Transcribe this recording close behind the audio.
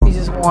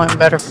just want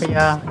better for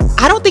y'all.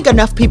 I don't think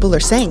enough people are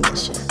saying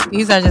this shit.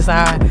 These are just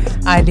our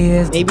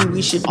ideas. Maybe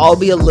we should all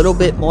be a little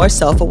bit more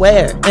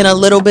self-aware and a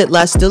little bit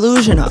less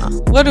delusional.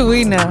 What do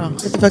we know? What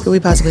the fuck could we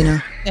possibly know?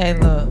 Hey,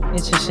 look,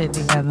 get your shit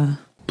together.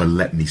 But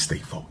let me stay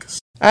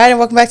focused. All right, and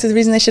welcome back to The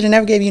Reason They Should Have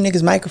Never Gave You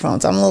Niggas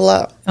Microphones. I'm a little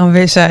up. I'm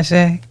Big Shot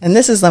Shay. And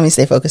this is Let Me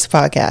Stay Focused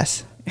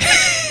podcast.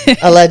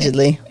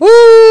 Allegedly.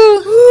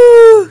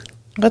 Woo!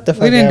 What the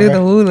fuck? We didn't do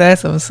the woo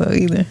last episode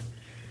either.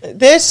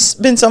 There's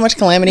been so much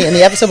calamity. In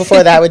the episode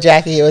before that with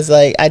Jackie, it was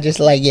like, I just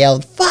like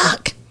yelled,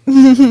 fuck.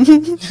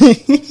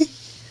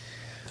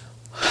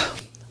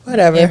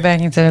 Whatever. Get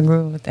back into the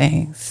groove of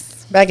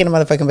things. Back in the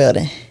motherfucking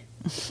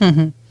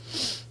building.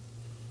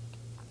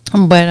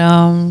 But,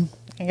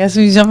 I guess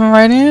we jumping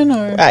right in,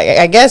 or?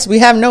 I guess we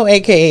have no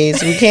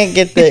AKAs. We can't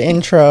get the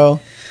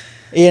intro.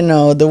 You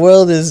know, the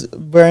world is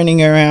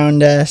burning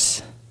around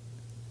us.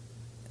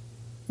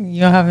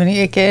 You don't have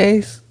any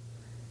AKAs?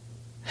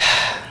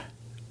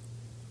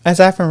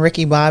 Aside from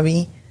Ricky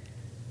Bobby.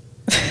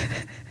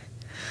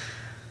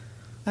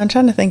 I'm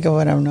trying to think of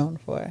what I'm known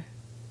for.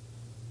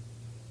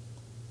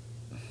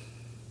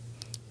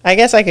 I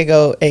guess I could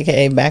go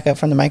AKA back up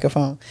from the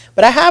microphone.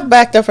 But I have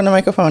backed up from the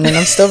microphone and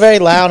I'm still very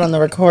loud on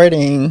the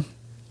recording.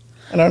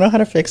 I don't know how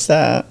to fix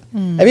that.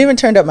 I've even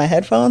turned up my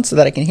headphones so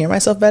that I can hear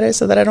myself better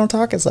so that I don't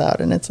talk as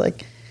loud. And it's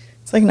like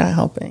not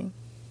helping.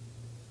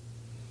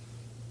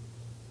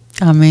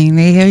 I mean,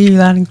 they hear you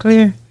loud and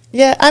clear.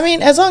 Yeah, I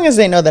mean, as long as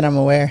they know that I'm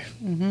aware.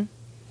 Mm-hmm.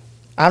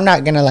 I'm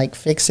not going to, like,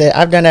 fix it.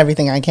 I've done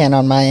everything I can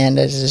on my end.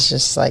 It's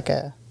just like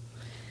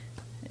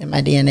in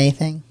my DNA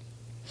thing.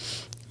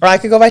 Or I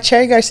could go by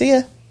Cherry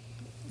Garcia.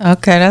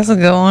 Okay, that's a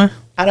good one.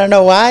 I don't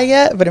know why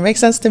yet, but it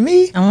makes sense to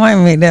me. I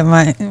might make that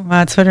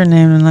my Twitter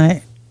name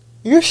tonight.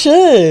 You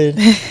should.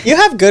 You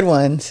have good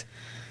ones.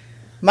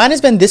 Mine has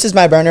been This Is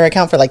My Burner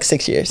account for like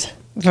 6 years.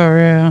 For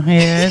real.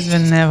 Yeah, it's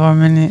been there for a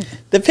minute.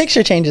 The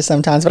picture changes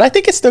sometimes, but I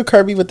think it's still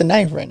Kirby with the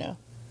knife right now.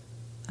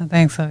 I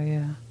think so,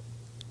 yeah.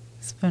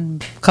 It's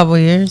been a couple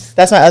years.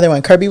 That's my other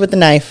one, Kirby with the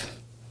knife.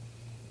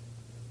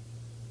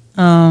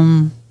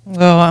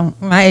 Well,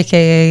 my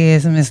AKA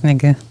is Miss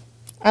Nigga.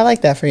 I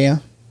like that for you.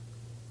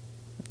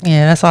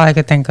 Yeah, that's all I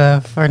could think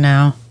of for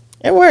now.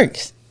 It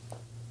works.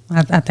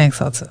 I think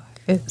so too.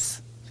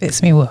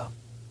 Fits me well.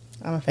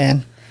 I'm a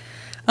fan.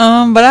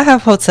 But I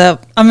have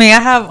Hotep. I mean, I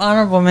have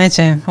honorable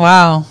mention.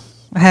 Wow,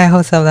 I had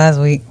Hotep last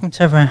week. I'm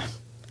tripping.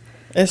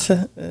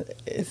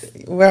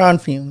 We're on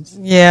fumes.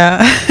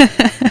 Yeah.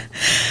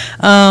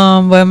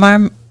 But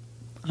my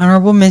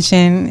honorable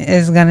mention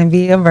is gonna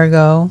be a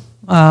Virgo.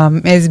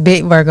 It's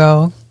Big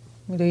Virgo.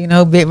 Do you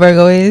know who Big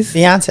Virgo is?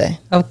 Beyonce.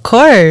 Of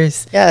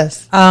course.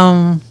 Yes.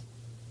 All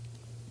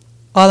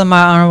of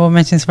my honorable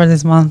mentions for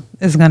this month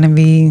is gonna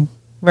be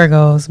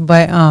Virgos,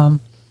 but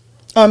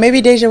Oh,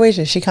 maybe Deja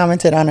Wasia. She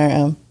commented on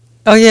her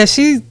Oh yeah,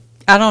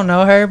 I don't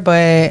know her,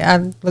 but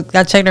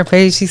I checked her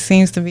page. She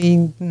seems to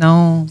be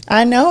known.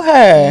 I know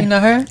her. You know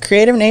her?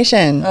 Creative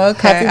Nation.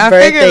 Okay. Happy I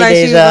birthday, figured like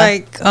Deja. she was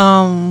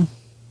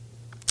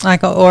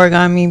like an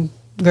origami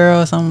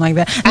girl or something like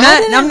that.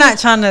 I'm not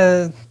trying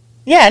to.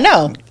 Yeah,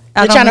 no.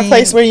 You're trying to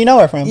place where you know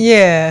her from.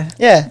 Yeah.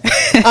 Yeah.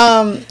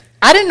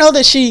 I didn't know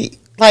that she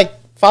like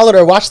followed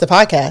or watched the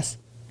podcast.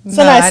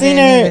 So I seen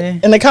her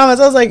in the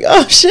comments. I was like,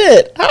 oh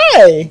shit,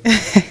 hi.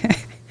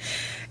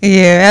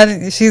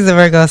 Yeah, she's a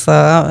Virgo, so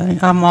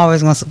I'm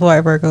always going to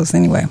support Virgos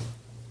anyway.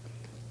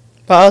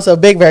 But also,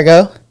 Big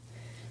Virgo,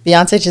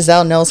 Beyonce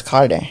Giselle Knowles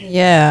Carter.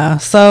 Yeah,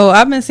 so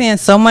I've been seeing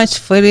so much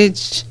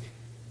footage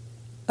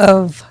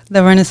of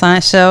the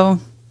Renaissance show,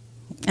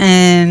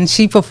 and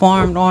she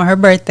performed on her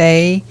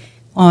birthday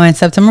on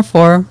September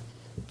 4th.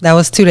 That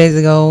was 2 days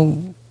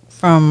ago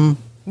when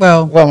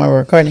we're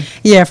recording.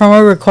 Yeah, from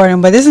our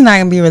recording, but this is not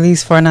going to be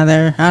released for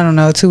another,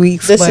 2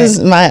 weeks. This is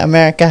my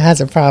America Has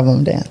a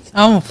Problem dance.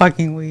 I'm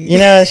fucking weak. You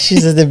know,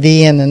 she's the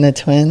B and then the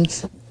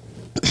twins.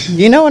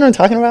 You know what I'm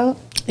talking about?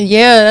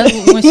 Yeah,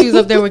 that's when she was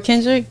up there with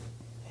Kendrick.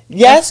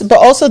 Yes, but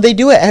also they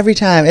do it every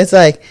time. It's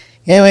like,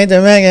 can't wait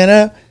to make it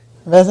up.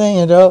 Best thing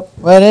you dope,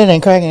 but it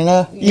ain't cracking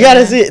up. You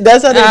gotta see it.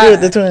 That's how they do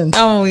it, the twins.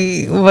 I'm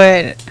weak,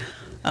 but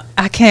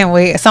I can't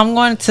wait. So I'm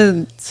going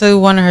to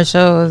one of her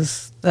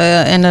shows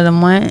the end of the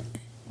month.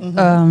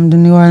 Mm-hmm. The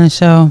New Orleans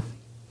show,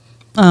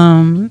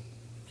 and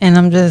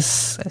I'm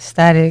just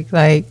ecstatic.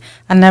 Like,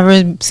 I never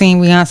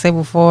seen Beyonce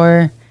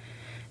before,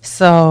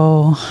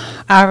 so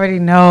I already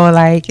know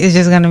like it's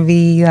just gonna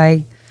be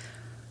like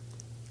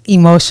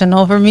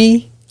emotional for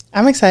me.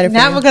 I'm excited for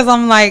Not because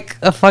I'm like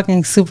a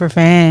fucking super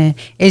fan.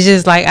 It's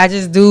just like I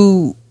just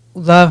do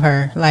love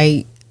her.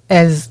 Like,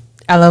 as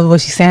I love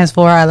what she stands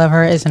for. I love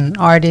her as an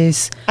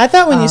artist. I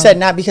thought when you said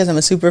not because I'm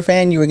a super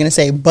fan, you were gonna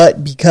say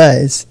but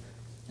because.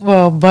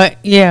 Well,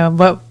 I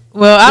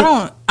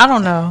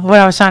don't know what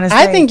I was trying to say.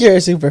 I think you're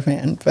a super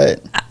fan,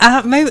 but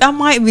maybe I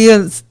might be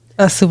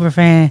a super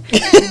fan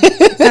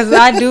because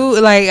I do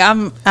like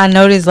I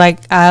notice like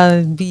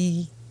I'll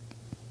be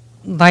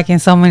liking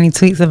so many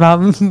tweets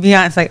about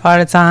Beyonce all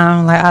the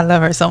time. Like, I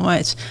love her so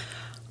much,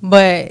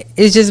 but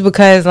it's just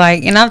because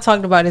like, and I've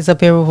talked about this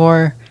up here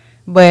before,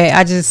 but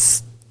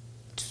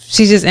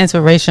she's just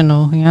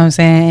inspirational. You know what I'm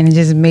saying? And it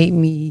just made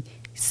me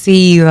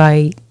see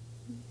like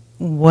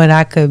what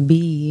I could be.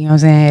 You know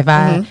what I'm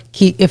saying?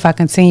 If I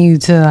continue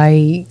to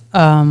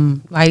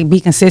like be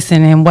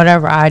consistent in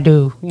whatever I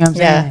do. You know what I'm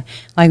saying?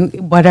 Like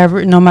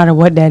whatever, no matter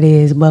what that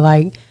is, but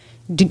like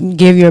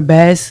give your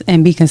best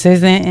and be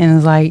consistent. And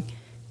it's like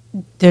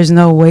there's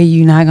no way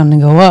you're not gonna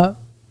go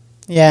up.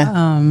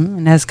 Yeah.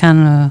 And that's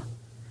kind of,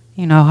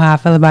 you know, how I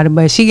feel about it.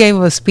 But she gave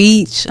a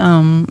speech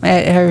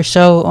at her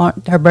show,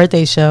 on her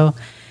birthday show,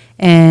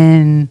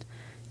 and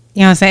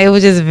you know what I'm saying, it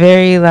was just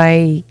very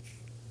like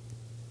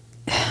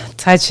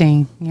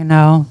touching, you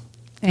know,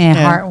 and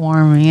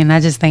heartwarming. And I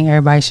just think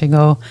everybody should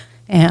go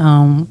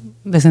and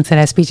listen to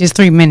that speech. It's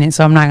 3 minutes,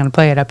 so I'm not gonna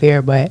play it up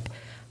here, but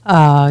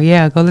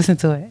yeah, go listen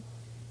to it.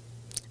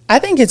 I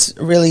think it's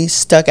really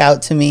stuck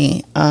out to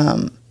me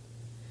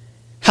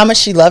how much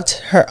she loved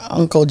her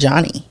Uncle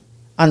Johnny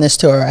on this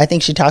tour. I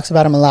think she talks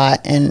about him a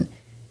lot. And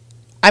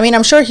I mean,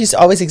 I'm sure he's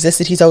always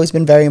existed. He's always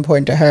been very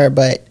important to her.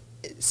 But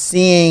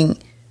seeing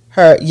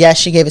her, yes,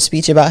 she gave a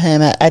speech about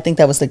him. I think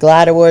that was the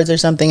GLAAD Awards or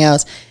something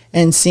else.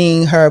 And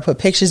seeing her put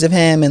pictures of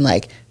him and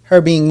like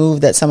her being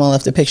moved that someone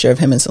left a picture of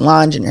him in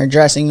Solange in her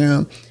dressing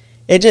room.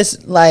 It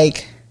just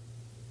like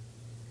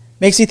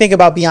makes me think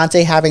about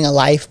Beyonce having a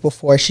life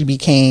before she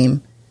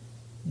became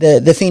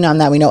the phenom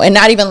that we know. And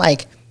not even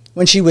like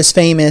when she was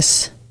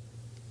famous,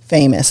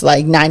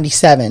 like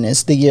 97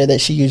 is the year that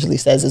she usually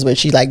says is where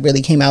she like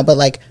really came out. But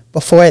like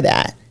before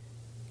that,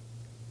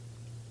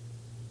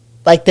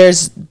 like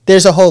there's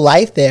a whole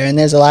life there, and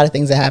there's a lot of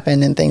things that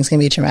happen, and things can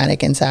be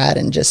traumatic and sad,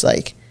 and just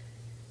like,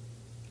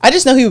 I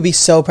just know he would be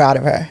so proud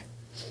of her.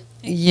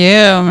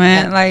 Yeah,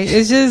 man. Like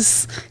it's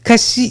just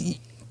because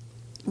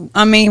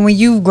I mean, when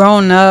you've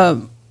grown up,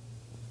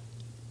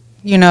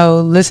 you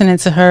know, listening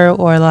to her,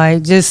 or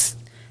like just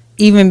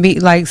even be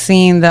like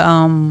seeing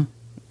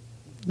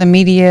the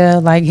media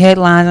like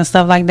headlines and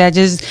stuff like that,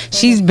 just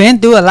she's been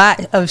through a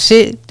lot of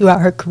shit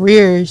throughout her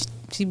career.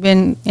 She's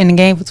been in the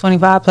game for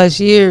 25 plus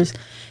years,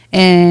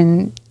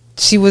 and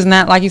she was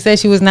not, like you said,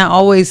 she was not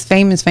always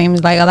famous.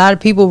 Like a lot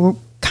of people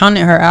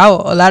counted her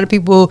out. A lot of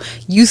people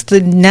used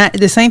to not,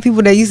 the same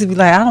people that used to be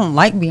like, I don't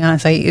like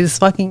Beyonce, is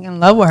fucking in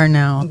love with her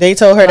now. They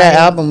told her like, that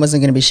album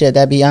wasn't gonna be shit,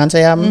 that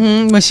Beyonce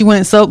album.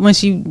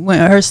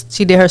 Mm-hmm.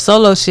 She did her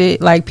solo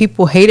shit, like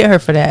people hated her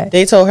for that.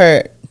 They told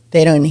her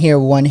they don't hear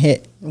one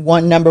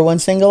number one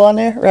single on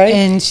there, right?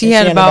 And she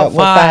had about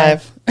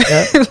five.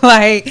 Yep.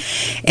 Like,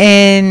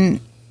 and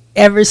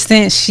ever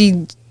since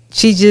she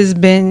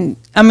just been,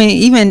 I mean,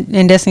 even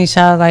in Destiny's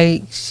Child,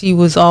 like she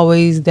was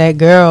always that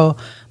girl,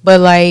 but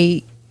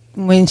like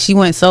when she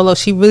went solo,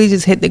 she really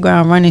just hit the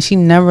ground running. She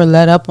never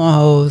let up on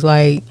hoes.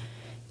 Like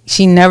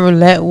she never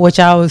let what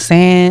y'all was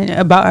saying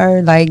about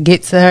her like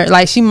get to her.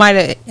 Like she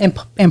might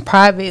have in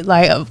private,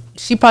 like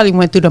she probably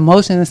went through the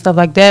motions and stuff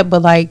like that,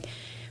 but like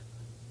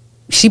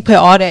she put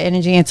all that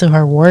energy into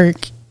her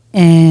work,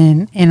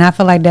 and I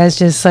feel like that's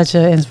just such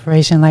an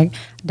inspiration. Like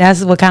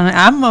that's what kind of,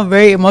 I'm a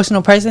very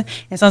emotional person,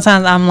 and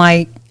sometimes I'm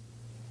like,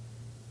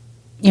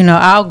 you know,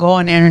 I'll go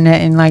on the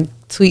internet and like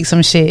tweet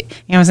some shit,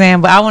 you know what I'm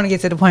saying? But I want to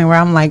get to the point where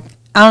I'm like,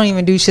 I don't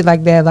even do shit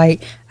like that.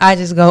 Like I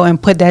just go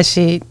and put that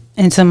shit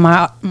into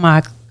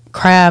my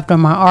craft or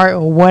my art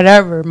or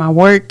whatever, my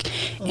work,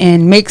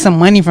 and make some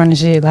money from the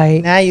shit.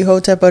 Like now you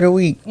Hotep of the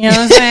week, you know what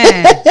I'm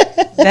saying?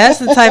 That's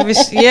the type of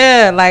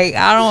yeah, like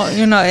I don't,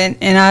 you know,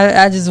 and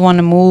I just want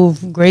to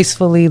move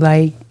gracefully.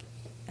 Like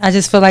I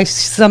just feel like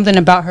something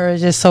about her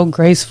is just so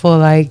graceful.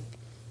 Like,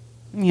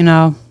 you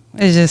know,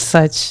 it's just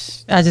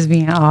such, I just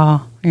be in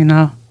awe, you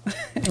know.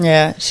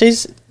 Yeah,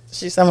 she's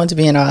someone to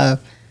be in awe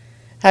of.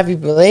 Happy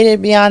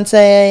belated,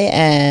 Beyonce,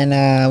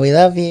 and we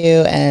love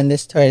you, and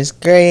this tour is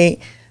great.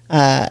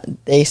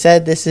 They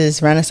said this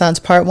is Renaissance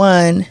Part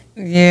 1.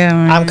 Yeah,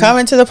 man. I'm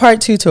coming to the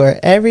Part 2 tour.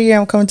 Every year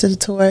I'm coming to the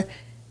tour.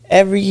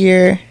 Every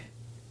year,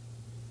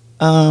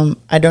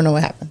 I don't know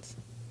what happens.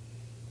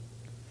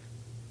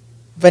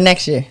 But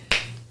next year.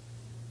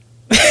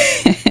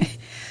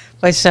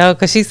 For sure,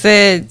 because she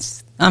said,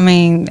 I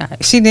mean,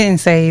 she didn't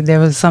say there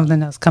was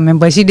something else coming,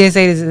 but she did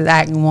say this is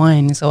Act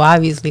 1, so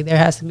obviously there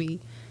has to be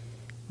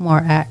more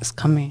acts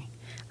coming.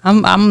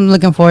 I'm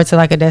looking forward to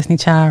like a Destiny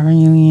Child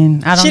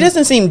reunion. She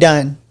doesn't seem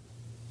done.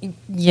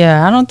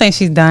 Yeah, I don't think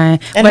she's done.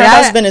 And her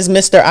husband is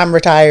Mr. I'm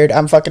retired.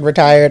 I'm fucking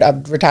retired.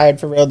 I'm retired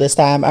for real this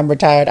time. I'm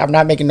retired. I'm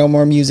not making no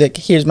more music.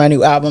 Here's my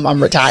new album.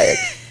 I'm retired.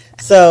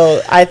 So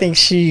I think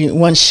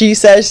once she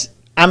says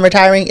I'm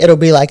retiring, it'll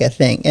be like a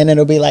thing, and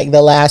it'll be like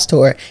the last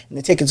tour, and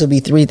the tickets will be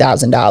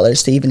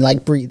 $3,000 to even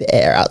like breathe the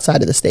air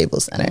outside of the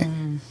Staples Center.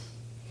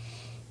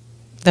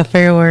 The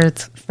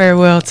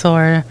farewell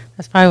tour.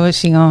 That's probably what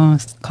she gonna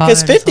call it.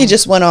 Because 50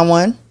 just went on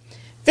one.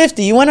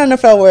 50, you went on a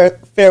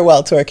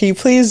farewell tour. Can you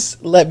please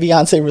let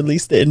Beyonce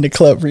release the In the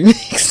Club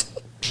remix?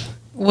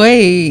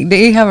 Wait, did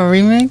he have a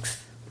remix?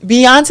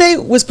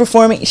 Beyonce was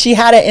performing. She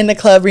had an In the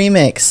Club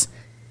remix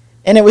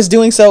And it was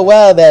doing so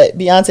well that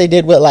Beyonce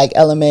did what like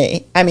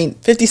LMA. I mean,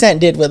 50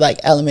 Cent did what like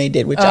LMA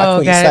did with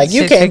Jacquees. God, Like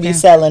you can't be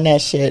selling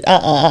that shit.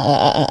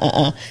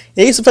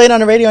 They used to play it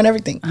on the radio and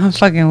everything. I'm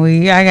fucking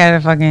weak. I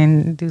gotta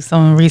fucking do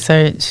some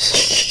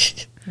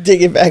research.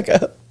 Dig it back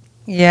up.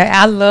 Yeah,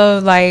 I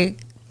love like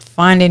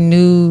finding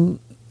new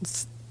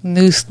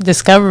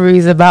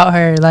discoveries about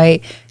her.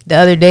 Like the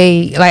other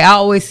day, like I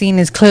always seen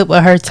this clip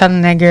of her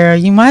telling that girl,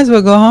 "You might as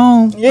well go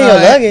home. Yeah,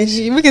 your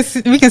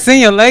luggage. We can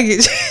send your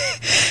luggage."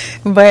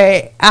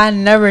 But I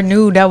never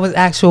knew that was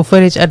actual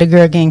footage of the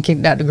girl getting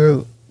kicked out the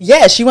group.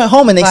 Yeah, she went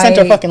home and they sent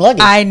her fucking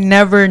luggage. I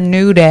never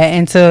knew that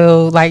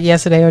until like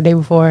yesterday or the day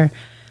before.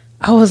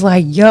 I was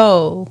like,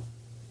 yo,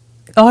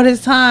 all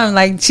this time,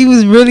 like she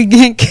was really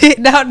getting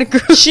kicked out the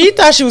group. She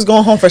thought she was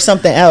going home for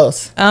something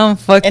else. I'm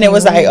fucking. And it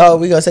was like, oh,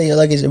 we gonna send your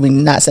luggage and we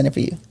not send it for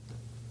you.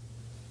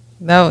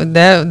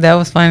 That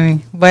was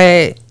funny,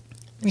 but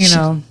you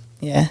know,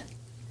 yeah,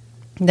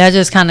 that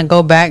just kind of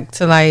go back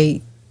to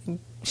like.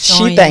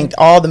 She thanked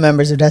all the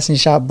members of Destiny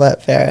Child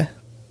but Farrah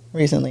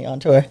recently on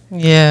tour.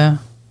 Yeah.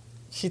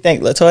 She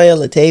thanked LaToya,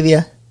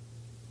 Latavia.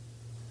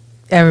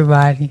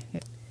 Everybody.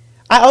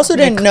 I also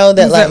didn't know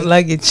that like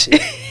luggage.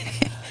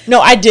 No,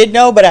 I did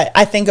know, but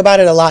I think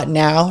about it a lot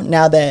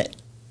now that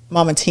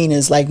Mama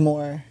Tina's like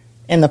more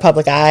in the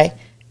public eye.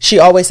 She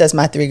always says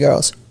my three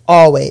girls.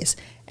 Always.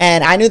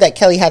 And I knew that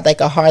Kelly had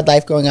like a hard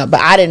life growing up,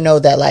 but I didn't know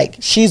that like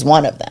she's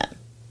one of them.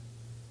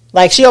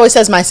 Like she always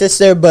says my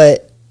sister,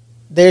 but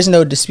there's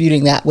no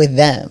disputing that with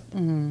them.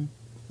 Mm-hmm.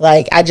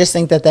 Like, I just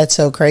think that that's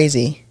so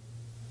crazy.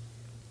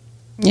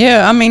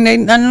 Yeah, I mean,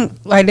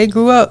 they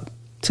grew up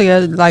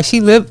together. Like,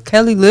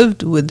 Kelly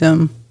lived with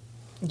them.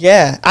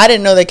 Yeah, I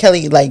didn't know that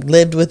Kelly, like,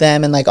 lived with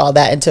them and, like, all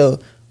that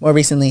until more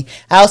recently.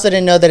 I also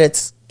didn't know that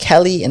it's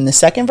Kelly in the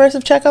second verse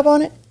of Check Up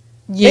on it.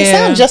 Yeah. They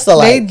sound just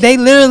alike. They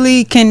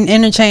literally can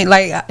interchange.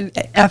 Like,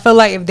 I feel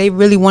like if they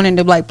really wanted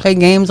to, like, play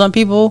games on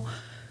people,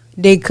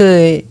 they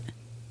could.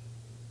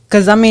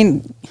 Because, I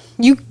mean...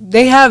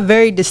 They have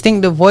very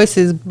distinctive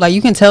voices. Like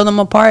you can tell them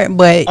apart,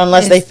 but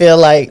unless they feel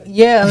like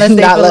unless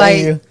they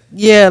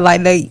feel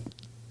like like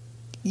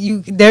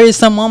there is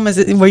some moments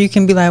where you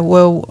can be like,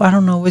 well, I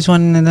don't know which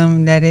one of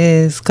them that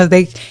is, because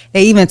they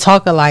even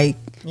talk alike.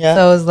 Yeah.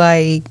 So it's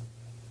like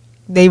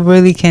they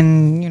really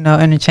can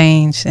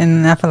interchange,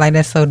 and I feel like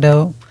that's so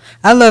dope.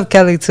 I love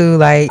Kelly too.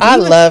 Like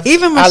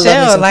even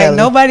Michelle. Like Kelly.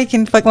 Nobody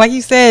can like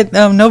you said.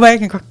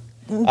 Nobody can.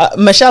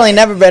 Michelle ain't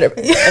never met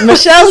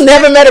Michelle's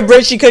never met a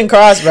bridge she couldn't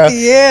cross, bro.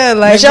 Yeah,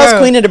 like Michelle's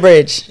queen of the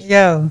bridge.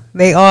 Yo,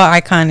 they are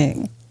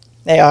iconic.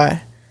 They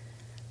are.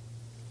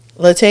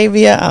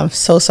 Latavia, I'm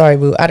so sorry,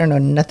 boo. I don't know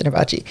nothing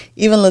about you.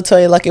 Even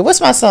LaToya Lucky.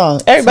 What's my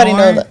song? Everybody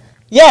know that.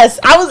 Yes,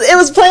 it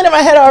was playing in my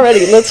head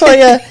already.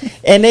 LaToya,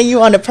 and then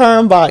you on the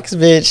perm box,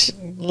 bitch.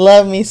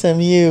 Love me some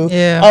you.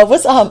 Yeah. Oh,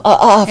 what's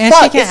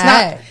fuck?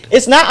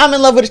 It's not I'm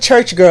in love with a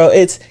church girl.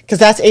 It's because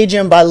that's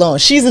Adrienne Bailon.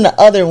 She's in the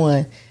other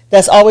one.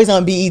 That's always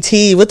on BET.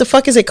 What the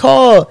fuck is it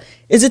called?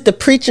 Is it The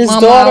Preacher's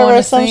Daughter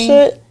or some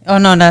shit? Oh,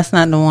 no, that's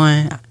not the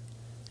one.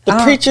 The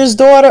Preacher's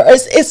Daughter?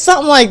 It's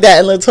something like that.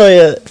 And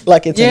LaToya,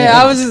 like it's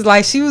I was just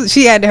like,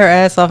 she acted her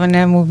ass off in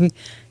that movie.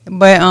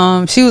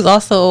 But she was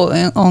also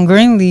on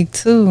Greenleaf,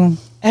 too.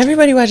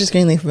 Everybody watches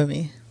Greenleaf for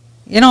me.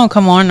 It don't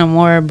come on no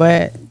more,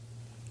 but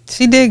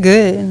she did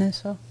good in that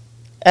show.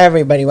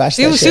 Everybody watched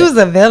that shit. She was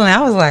a villain.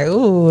 I was like,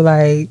 ooh,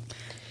 like,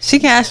 she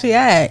can actually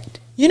act.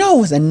 You know,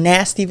 it was a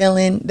nasty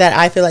villain that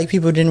I feel like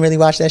people didn't really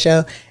watch that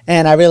show.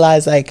 And I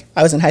realized, like,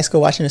 I was in high school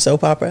watching a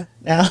soap opera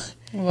now.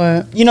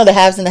 What? You know The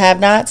Haves and the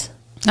Have-Nots?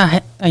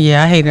 I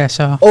hate that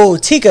show. Oh,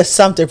 Tika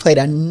Sumpter played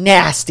a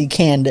nasty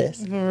Candace.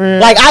 Really?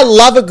 Like, I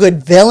love a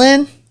good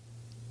villain.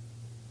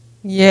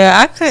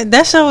 Yeah,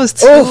 that show was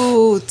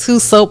too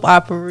soap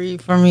opera-y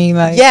for me.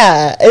 Like,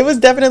 yeah, it was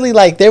definitely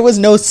like there was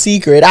no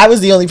secret. I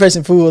was the only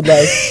person fooled.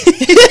 Like,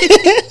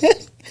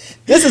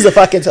 this is a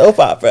fucking soap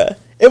opera.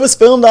 It was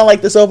filmed on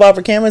like the soap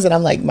opera cameras, and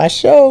I'm like, my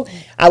show.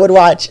 I would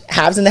watch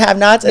Haves and the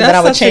Have-Nots, and then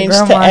I would change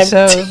to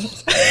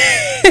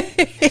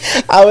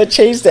I would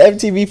change to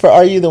MTV for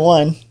Are You the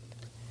One?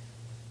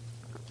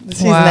 The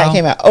season that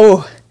came out.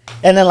 Oh,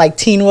 and then like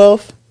Teen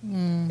Wolf.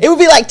 It would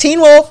be like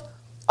Teen Wolf,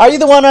 Are You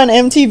the One on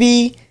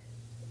MTV,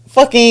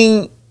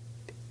 fucking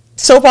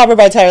soap opera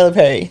by Tyler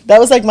Perry. That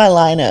was like my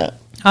lineup.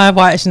 I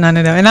watched none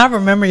of them, and I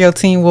remember your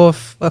Teen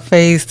Wolf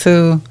phase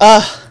too.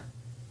 I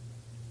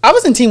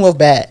was in Teen Wolf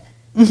bad.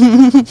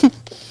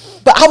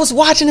 But I was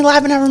watching it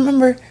live, and I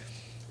remember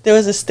there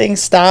was this thing,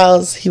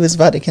 Styles, he was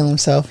about to kill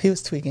himself. He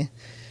was tweaking.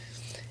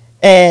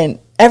 And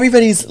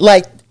everybody's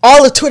like,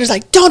 all of Twitter's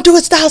like, don't do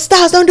it, Styles,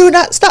 don't do it,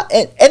 not stop.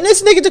 And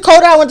this nigga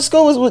Dakota I went to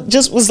school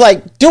was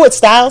like, do it,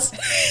 Styles. And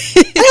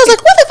I was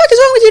like, what the fuck is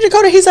wrong with you,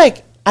 Dakota? He's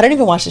like, I don't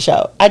even watch the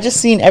show. I just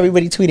seen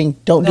everybody tweeting,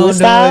 don't do it,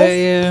 Styles.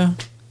 Yeah.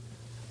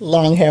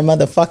 Long hair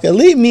motherfucker,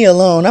 leave me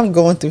alone. I'm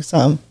going through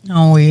something.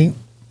 Oh, wait.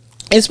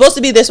 They're supposed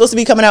to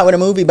be coming out with a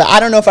movie, but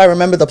I don't know if I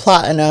remember the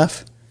plot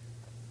enough.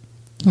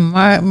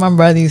 My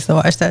brother used to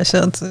watch that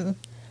show too.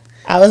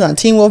 I was on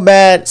Teen Wolf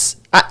Bats,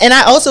 and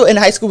I also in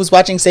high school was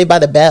watching Saved by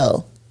the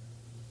Bell.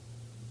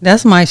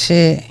 That's my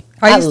shit.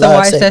 I used to love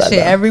watch Saved that by the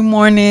shit Bell. every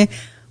morning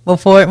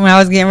before when I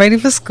was getting ready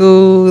for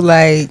school.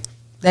 Like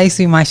that used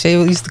to be my shit.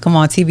 It used to come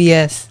on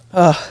TBS.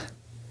 Oh,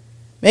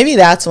 maybe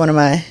that's one of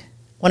my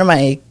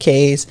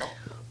AKs.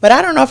 But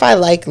I don't know if I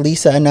like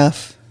Lisa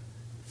enough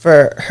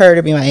for her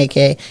to be my AK.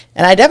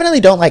 And I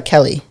definitely don't like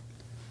Kelly.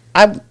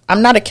 I'm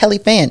not a Kelly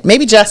fan.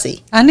 Maybe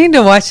Jessie. I need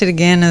to watch it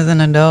again as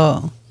an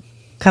adult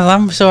because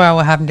I'm sure I will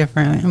have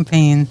different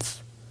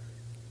opinions.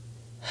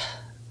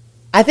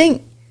 I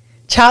think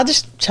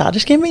Childish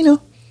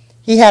Gambino,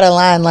 he had a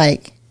line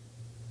like,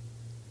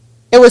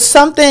 it was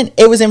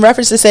in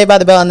reference to Saved by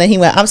the Bell, and then he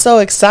went, I'm so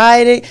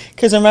excited,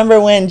 because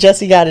remember when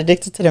Jessie got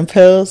addicted to them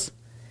pills?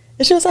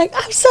 And she was like,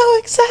 I'm so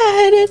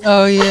excited.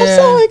 Oh, yeah. I'm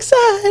so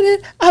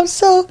excited. I'm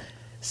so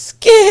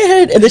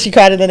scared. And then she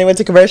cried, and then they went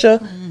to commercial.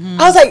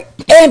 I was like,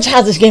 and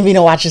Childish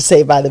Gambino watches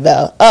Saved by the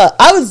Bell.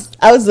 I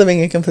was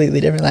living a completely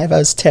different life. I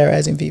was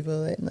terrorizing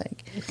people and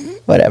like,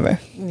 whatever.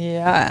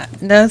 Yeah,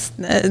 that's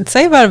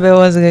Saved by the Bell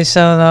was a good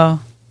show though.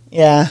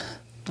 Yeah.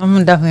 I'm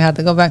gonna definitely have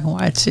to go back and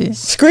watch it.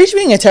 Screech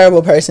being a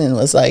terrible person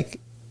was like,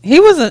 He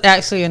was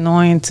actually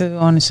annoying too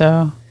on the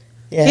show.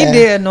 yeah. He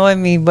did annoy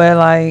me, but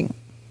like,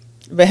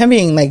 But him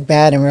being like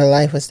bad in real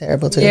life was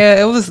terrible too. yeah,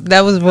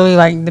 that was really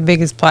like the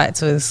biggest plot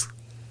twist.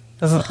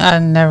 'Cause I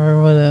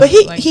never would have. But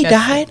he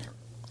died.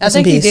 I Rest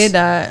in think he peace. did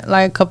die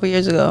like a couple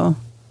years ago.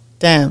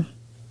 Damn.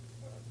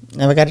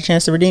 Never got a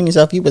chance to redeem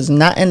yourself. You was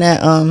not in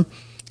that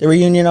the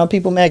reunion on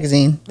People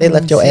magazine. They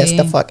left your ass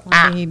the fuck When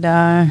out. did he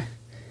died?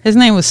 His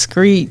name was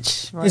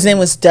Screech. Right? His name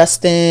was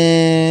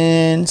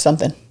Dustin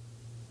something.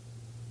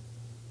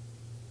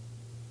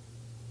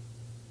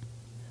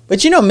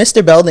 But you know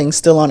Mr. Belding's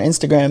still on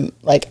Instagram,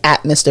 like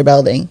at Mr.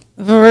 Belding.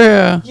 For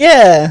real.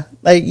 Yeah.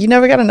 Like you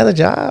never got another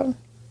job.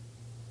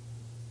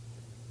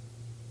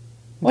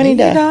 When he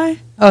Did died?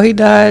 Oh, he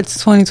died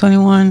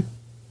 2021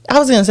 I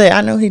was gonna say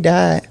I know he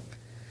died.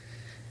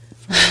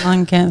 from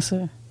lung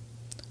cancer.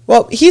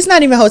 Well, he's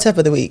not even Hotep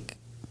of the Week.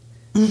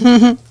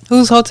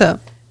 Who's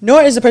Hotep?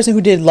 Nor is the person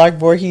who did Lark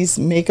Voorhees'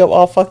 makeup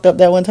all fucked up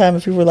that one time.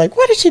 And people were like,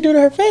 what did she do to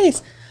her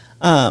face?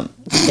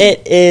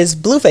 It is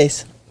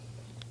Blueface.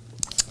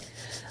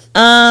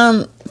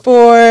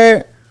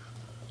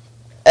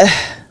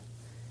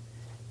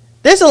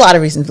 There's a lot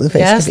of reasons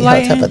Blueface could be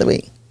Hotep of the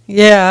Week.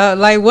 Yeah,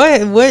 like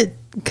what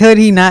could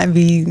he not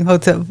be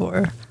Hotep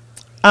for?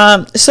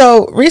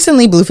 So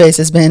recently Blueface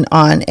has been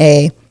on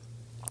a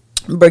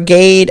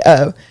brigade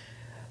of...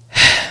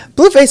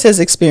 Blueface has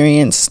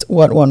experienced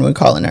what one would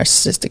call a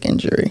narcissistic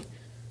injury.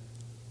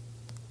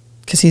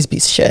 Because he's a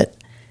piece of shit.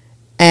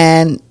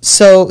 And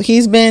so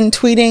he's been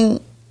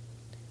tweeting...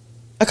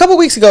 A couple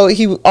weeks ago,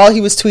 all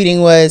he was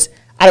tweeting was,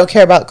 I don't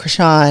care about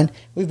Krishan.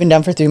 We've been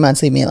done for 3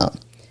 months. Leave me alone.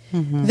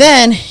 Mm-hmm.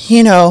 Then,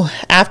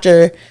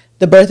 after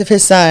the birth of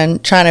his son,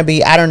 trying to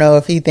be... I don't know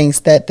if he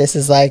thinks that this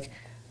is like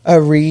a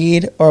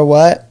read or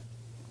what.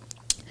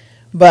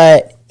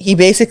 But he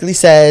basically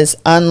says,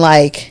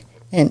 unlike...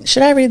 And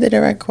should I read the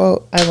direct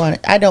quote?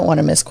 I don't want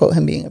to misquote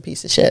him being a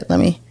piece of shit. Let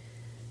me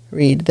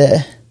read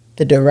the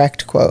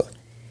direct quote.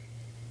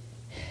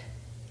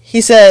 He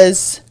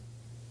says,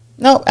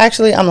 no,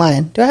 actually, I'm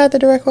lying. Do I have the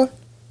direct quote?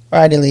 Or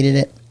I deleted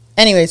it.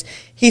 Anyways,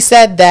 he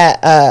said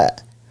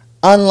that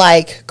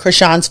unlike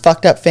Krishan's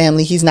fucked up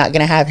family, he's not going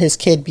to have his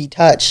kid be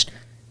touched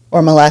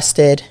or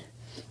molested.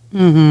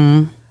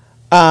 Mm-hmm.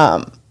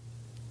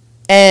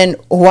 And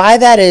why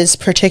that is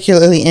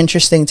particularly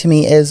interesting to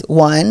me is,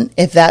 one,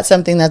 if that's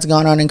something that's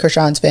gone on in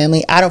Krishan's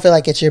family, I don't feel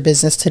like it's your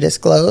business to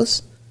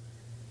disclose.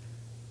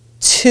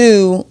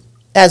 Two,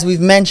 as we've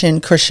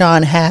mentioned,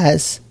 Krishan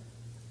has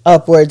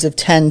upwards of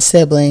 10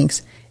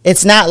 siblings.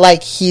 It's not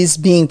like he's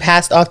being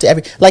passed off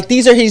to like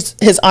these are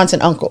his aunts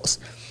and uncles.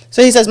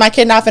 So he says, my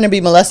kid not finna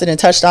be molested and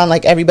touched on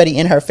like everybody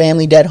in her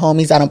family, dead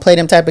homies. I don't play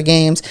them type of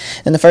games.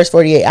 In the first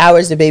 48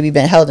 hours, the baby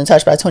been held and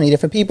touched by 20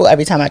 different people.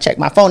 Every time I check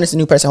my phone, it's a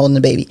new person holding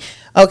the baby.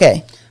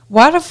 Okay.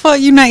 Why the fuck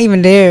you not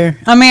even there?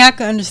 I mean, I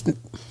could understand.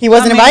 He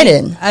wasn't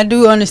invited. I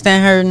do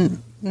understand her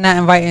not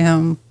inviting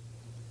him.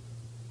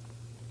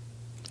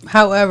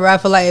 However, I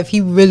feel like if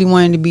he really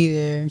wanted to be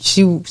there,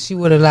 she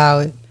would allow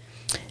it.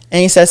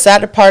 And he says,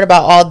 sad part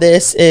about all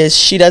this is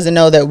she doesn't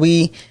know that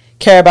we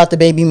care about the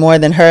baby more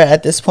than her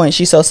at this point.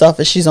 She's so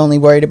selfish. She's only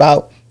worried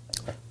about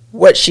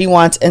what she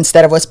wants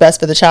instead of what's best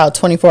for the child.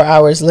 24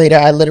 hours later,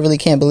 I literally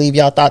can't believe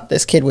y'all thought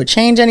this kid would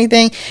change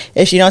anything.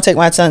 If she don't take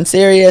my son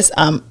serious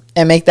and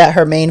make that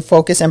her main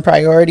focus and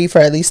priority for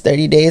at least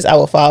 30 days, I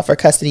will file for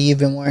custody. You've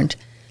been warned.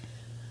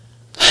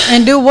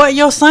 And do what?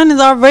 Your son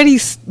is already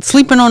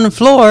sleeping on the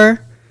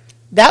floor.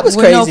 That was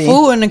with crazy. No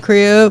food in the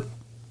crib.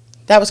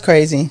 That was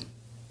crazy.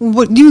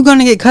 What, you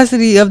gonna get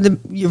custody of the?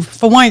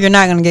 For one, you're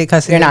not gonna get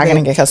custody. You're not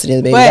gonna get custody of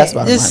the baby. But That's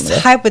bottom just line.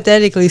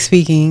 hypothetically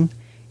speaking,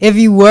 if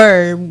you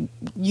were,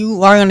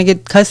 you are gonna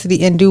get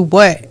custody and do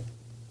what?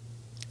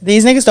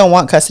 These niggas don't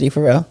want custody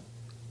for real.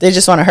 They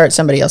just want to hurt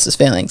somebody else's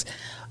feelings.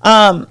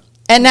 And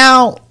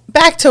now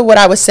back to what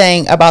I was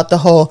saying about the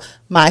whole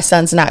my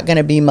son's not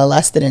gonna be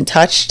molested and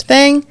touched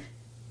thing.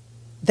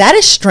 That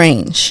is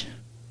strange.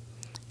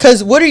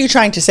 Because what are you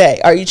trying to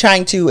say? Are you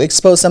trying to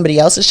expose somebody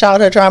else's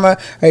childhood trauma?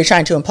 Are you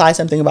trying to imply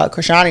something about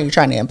Krishan? Are you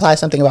trying to imply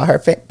something about her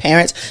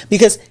parents?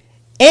 Because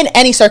in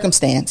any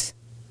circumstance,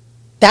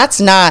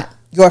 that's not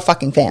your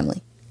fucking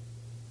family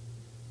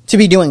to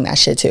be doing that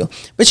shit to.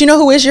 But you know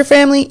who is your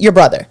family? Your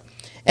brother.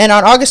 And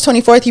on August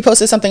 24th, he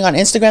posted something on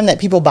Instagram that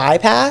people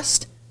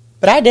bypassed,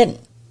 but I didn't.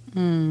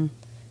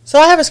 So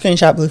I have a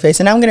screenshot, Blueface,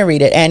 and I'm going to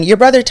read it. And your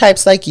brother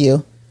types like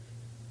you,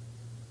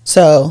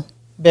 so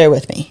bear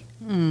with me.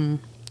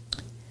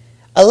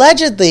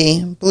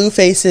 Allegedly,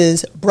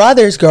 Blueface's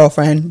brother's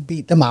girlfriend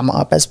beat the mama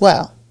up as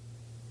well.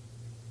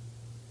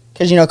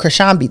 Because, you know,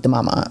 Krishan beat the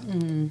mama up.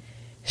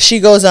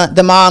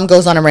 The mom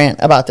goes on a rant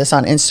about this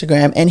on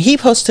Instagram, and he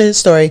posted his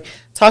story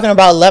talking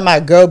about, let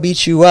my girl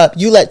beat you up.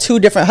 You let 2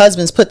 different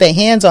husbands put their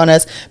hands on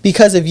us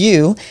because of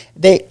you.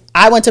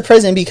 I went to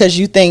prison because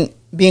you think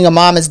being a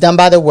mom is done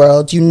by the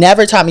world. You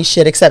never taught me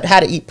shit except how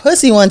to eat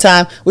pussy one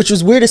time, which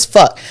was weird as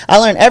fuck. I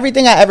learned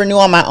everything I ever knew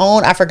on my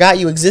own. I forgot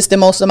you existed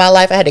most of my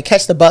life. I had to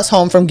catch the bus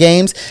home from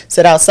games,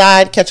 sit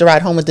outside, catch a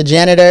ride home with the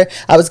janitor.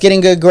 I was getting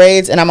good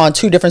grades, and I'm on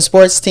 2 different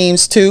sports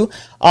teams too.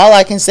 All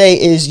I can say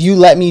is you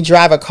let me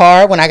drive a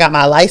car when I got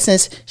my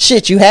license.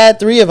 Shit, you had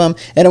 3 of them,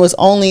 and it was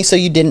only so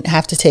you didn't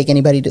have to take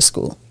anybody to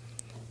school.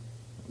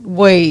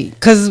 Wait.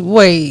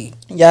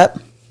 Yep.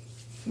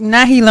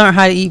 Now he learned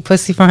how to eat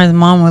pussy from his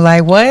mom. We're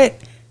like, what?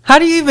 How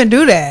do you even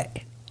do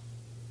that?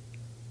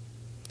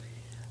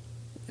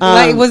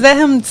 Like, was that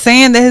him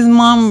saying that his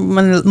mom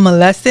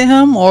molested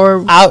him,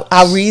 or?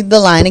 I'll read the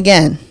line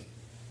again.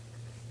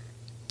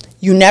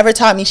 You never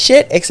taught me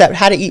shit except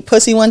how to eat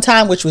pussy one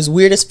time, which was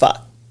weird as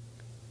fuck.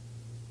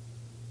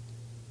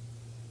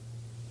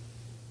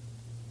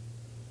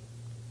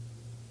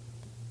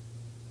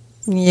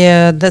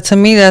 Yeah, to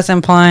me, that's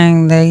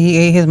implying that he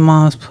ate his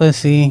mom's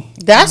pussy.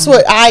 That's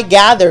what I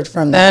gathered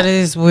from that. That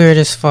is weird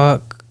as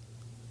fuck.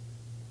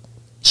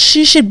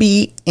 She should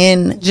be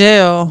in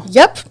jail.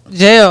 Yep.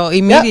 Jail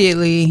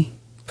immediately.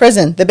 Yep.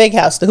 Prison, the big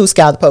house, the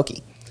Hooskow, the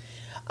Pokey.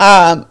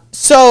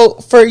 So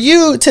for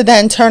you to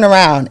then turn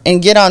around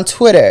and get on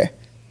Twitter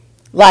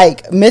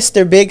like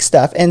Mr. Big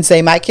Stuff and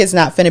say my kid's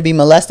not finna be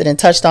molested and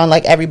touched on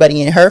like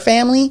everybody in her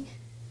family.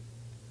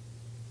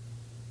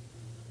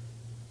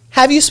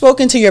 Have you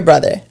spoken to your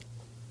brother?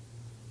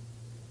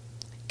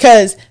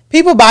 Because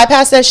people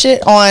bypass that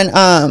shit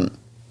on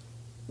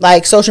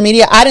like social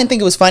media. I didn't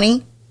think it was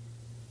funny.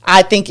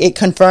 I think it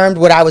confirmed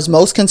what I was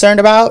most concerned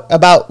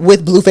about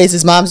with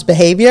Blueface's mom's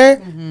behavior.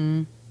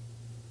 Mm-hmm.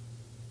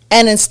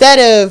 And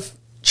instead of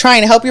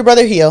trying to help your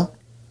brother heal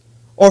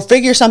or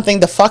figure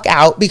something the fuck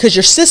out, because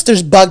your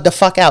sister's bugged the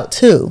fuck out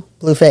too,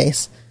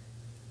 Blueface.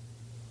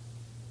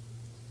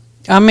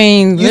 I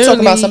mean, you talking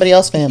about somebody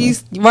else's family.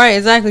 Right,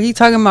 exactly. He's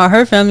talking about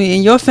her family,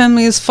 and your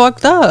family is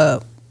fucked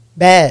up.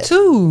 Bad.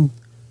 Too.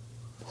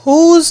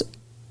 Who's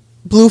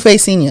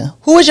Blueface Senior?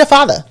 Who is your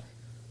father?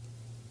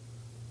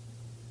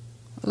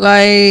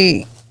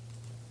 Like,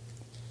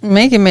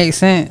 make it make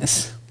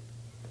sense.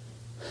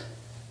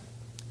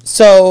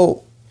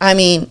 So, I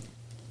mean,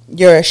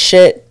 you're a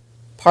shit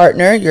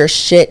partner, you're a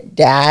shit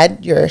dad,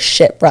 you're a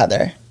shit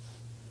brother.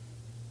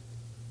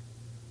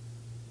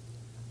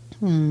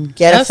 Get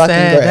That's a fucking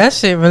sad. grip. That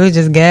shit really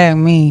just gagged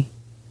me.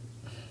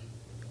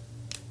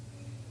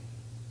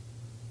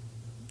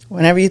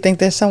 Whenever you think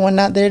there's someone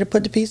not there to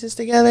put the pieces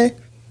together,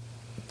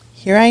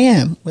 here I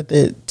am with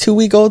the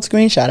 2-week-old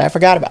screenshot I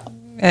forgot about.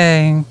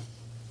 Hey,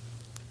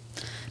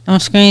 them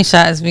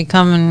screenshots be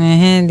coming in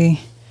handy.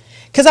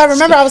 Because I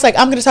remember I was like,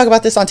 I'm going to talk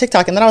about this on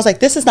TikTok. And then I was like,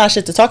 this is not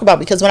shit to talk about.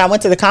 Because when I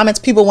went to the comments,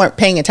 people weren't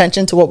paying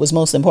attention to what was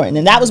most important.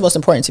 And that was most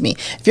important to me.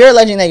 If you're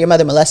alleging that your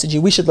mother molested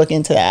you, we should look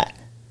into that.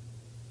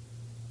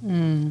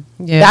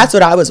 Yeah. That's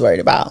what I was worried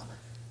about.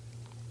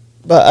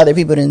 But other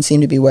people didn't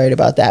seem to be worried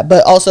about that.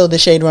 But also the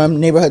Shade Room,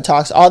 Neighborhood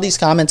Talks, all these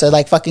comments are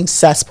like fucking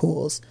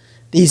cesspools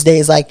these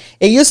days. Like,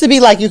 it used to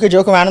be like you could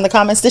joke around in the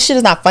comments. This shit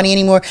is not funny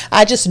anymore.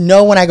 I just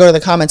know when I go to the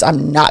comments,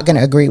 I'm not going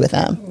to agree with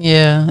them.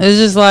 Yeah. It's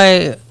just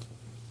like,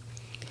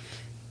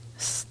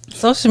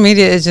 social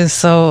media is just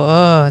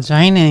so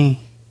draining.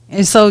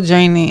 It's so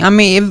draining. I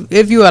mean,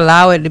 if you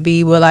allow it to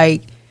be, but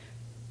like,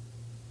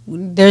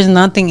 there's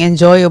nothing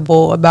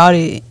enjoyable about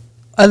it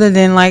other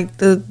than like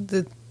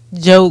the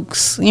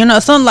jokes. You know,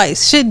 some like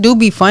shit do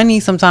be funny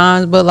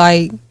sometimes, but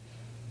like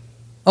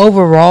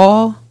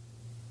overall,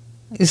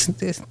 it's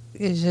just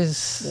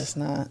It's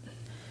not.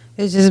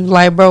 It's just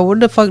like, bro, what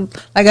the fuck?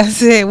 Like I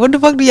said, what the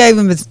fuck do y'all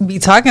even be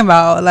talking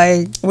about?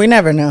 Like, we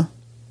never know.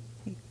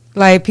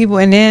 Like people,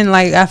 and then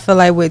like I feel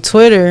like with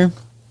Twitter,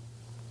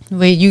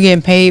 where you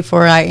getting paid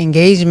for like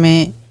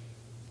engagement,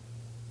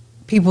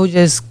 people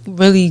just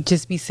really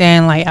just be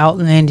saying like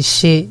outlandish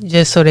shit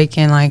just so they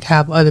can like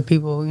have other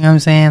people. You know what I'm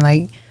saying?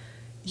 Like,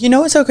 you know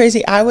what's so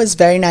crazy? I was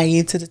very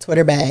naive to the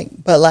Twitter bag,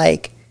 but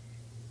like,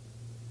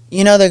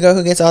 you know the girl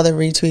who gets all the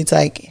retweets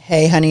like,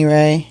 "Hey, Honey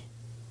Ray,"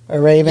 or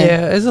Raven.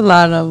 Yeah, there's a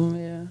lot of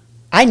them. Yeah,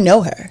 I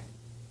know her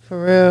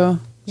for real.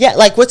 Yeah,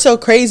 like what's so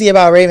crazy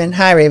about Raven?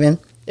 Hi, Raven,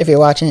 if you're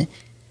watching.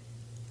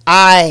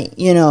 I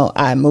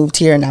moved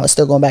here and I was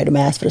still going back to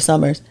Mass for the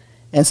summers.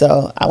 And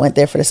so I went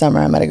there for the summer.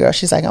 I met a girl.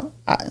 She's like,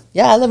 I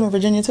live in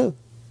Virginia too.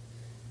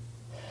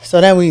 So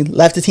then we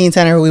left the teen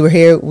center. We were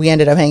here. We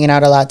ended up hanging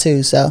out a lot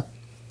too. So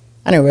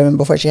I knew Ribbon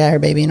before she had her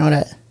baby and all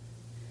that.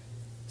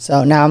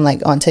 So now I'm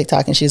like on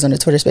TikTok and she's on the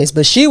Twitter space.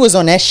 But she was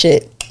on that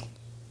shit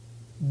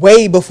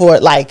way before,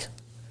 like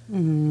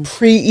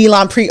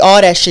pre-Elon,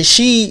 pre-all that shit.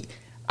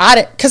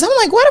 Because I'm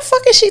like, why the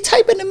fuck is she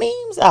typing the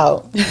memes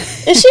out?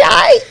 Is she all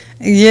right?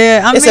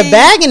 Yeah, it's a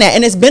bag in that,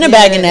 and it's been a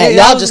bag in that.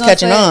 Y'all just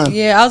catching on.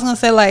 Yeah, I was gonna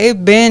say, like,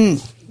 it been,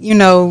 you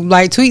know,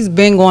 like tweets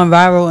been going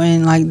viral,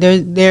 and like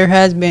there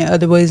has been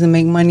other ways to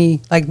make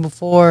money, like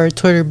before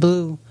Twitter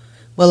Blue,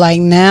 but like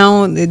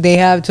now they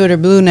have Twitter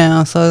Blue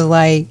now, so it's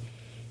like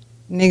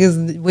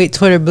niggas with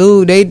Twitter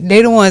Blue, they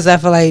the ones that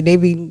feel like they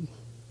be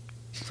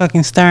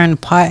fucking stirring the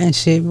pot and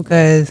shit,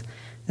 because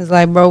it's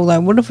like, bro,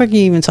 like, what the fuck are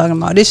you even talking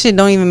about? This shit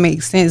don't even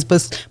make sense.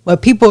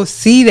 But people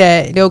see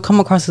that, they'll come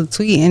across a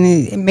tweet and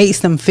it makes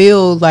them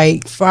feel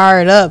like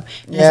fired up.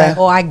 Yeah. It's like,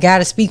 oh, I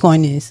gotta speak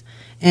on this,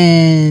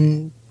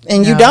 and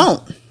you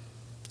don't.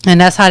 And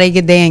that's how they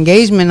get their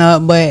engagement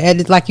up.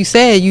 But like you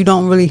said, you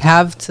don't really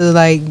have to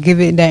like give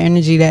it that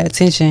energy, that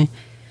attention.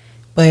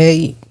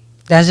 But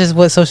that's just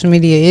what social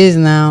media is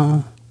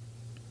now.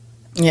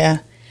 Yeah,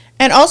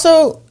 and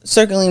also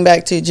circling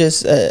back to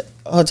just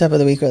Hot Tub of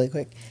the Week really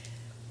quick.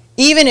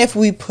 Even if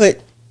we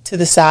put to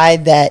the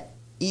side that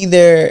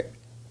either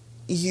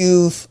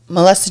you've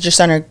molested your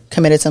son or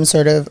committed some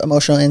sort of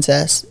emotional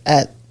incest,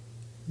 at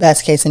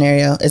best case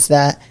scenario, is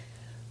that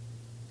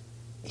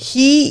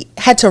he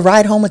had to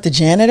ride home with the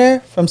janitor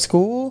from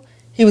school.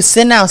 He was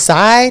sitting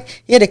outside.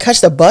 He had to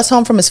catch the bus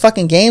home from his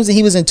fucking games, and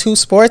he was in 2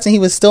 sports, and he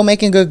was still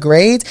making good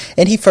grades,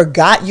 and he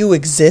forgot you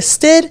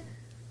existed.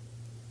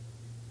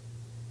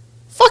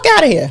 Fuck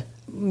out of here.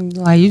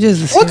 Like, you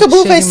just... What could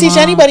Blueface teach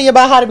anybody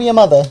about how to be a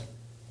mother?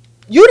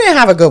 You didn't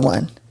have a good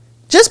one.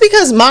 Just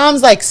because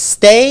moms like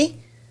stay,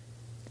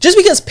 just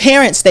because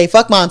parents stay,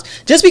 fuck moms,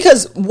 just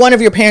because one of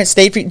your parents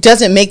stayed for you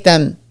doesn't make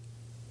them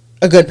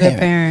a good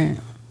parent.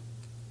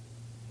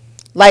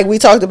 Like we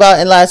talked about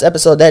in last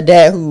episode, that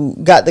dad who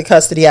got the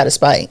custody out of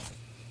spite.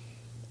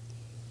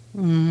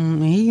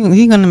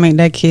 He gonna make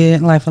that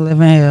kid life a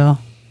living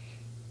hell.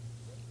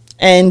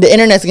 And the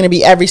internet's gonna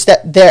be every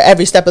step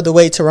of the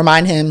way to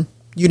remind him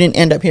you didn't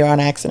end up here on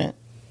accident.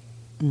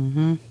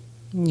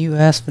 You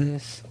asked for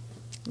this.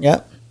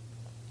 Yep.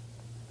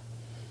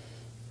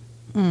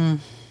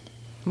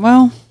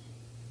 Well,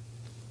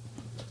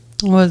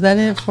 was that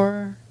it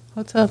for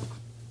What's Up?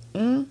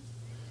 Okay.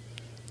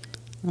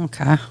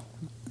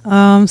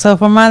 So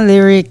for my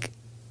lyric,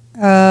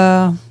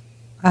 I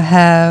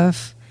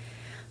have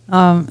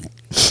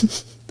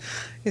this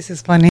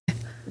is funny.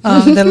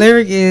 The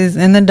lyric is,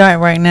 in the dark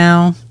right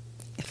now,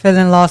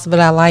 feeling lost but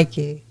I like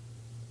it.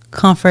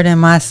 Comfort in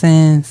my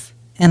sins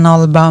and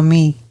all about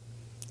me.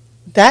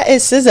 That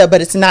is SZA, but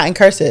it's not in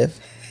cursive.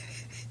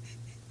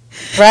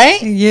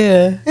 Right?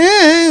 Yeah.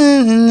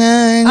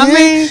 I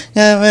mean,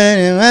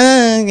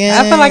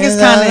 I feel like it's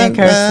kind of in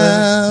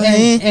cursive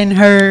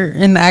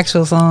in the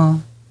actual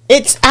song.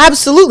 It's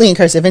absolutely in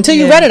cursive. Until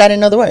you read it, I didn't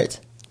know the words.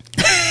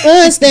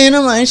 Stand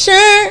on my shirt.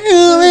 I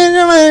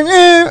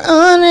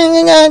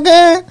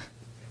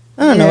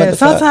don't know what the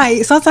fuck.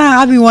 Sometimes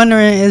I be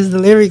wondering, is the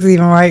lyrics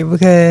even right?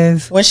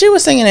 Because when she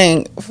was singing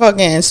in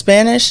fucking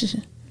Spanish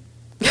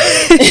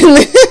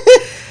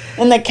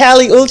in the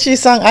Cali Uchi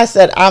song, I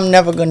said, I'm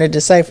never going to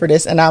decipher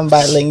this, and I'm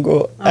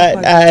bilingual.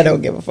 I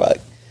don't give a fuck.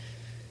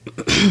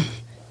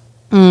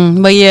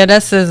 But yeah,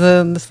 that's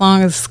the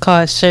song is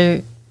called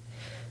Shirt.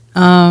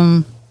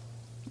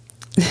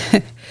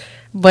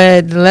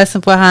 But the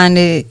lesson behind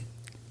it,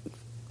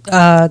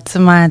 to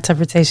my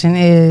interpretation,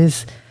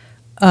 is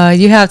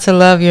you have to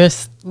love you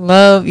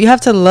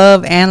have to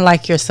love and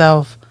like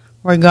yourself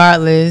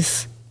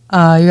regardless. You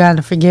have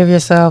to forgive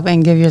yourself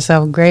and give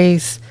yourself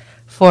grace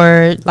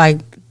for like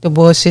the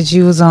bullshit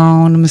you was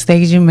on, the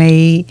mistakes you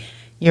made,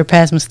 your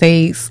past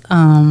mistakes.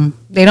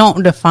 They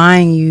don't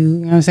define you,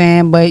 you know what I'm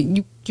saying? But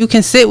you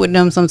can sit with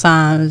them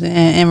sometimes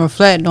and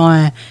reflect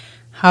on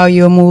how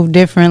you'll move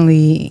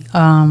differently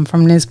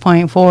from this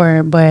point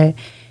forward. But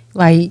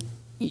like,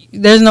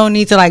 there's no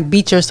need to like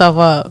beat yourself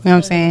up, you know what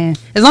I'm saying?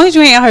 As long as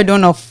you ain't out here doing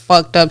no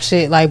fucked up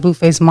shit like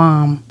Blueface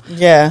mom.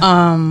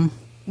 Yeah.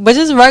 But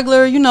just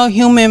regular,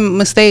 human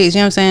mistakes, you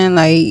know what I'm saying?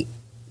 Like,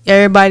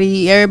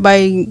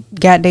 everybody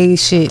got their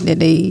shit that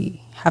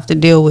they have to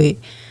deal with.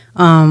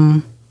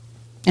 And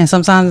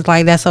sometimes,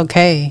 like, that's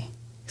okay.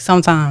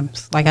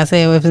 Sometimes. Like I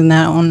said, if it's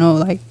not on no,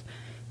 like,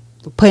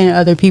 putting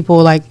other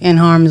people, like, in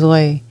harm's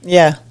way.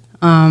 Yeah.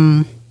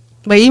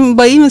 But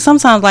even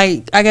sometimes,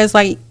 like, I guess,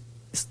 like,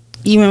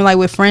 even, like,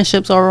 with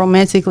friendships or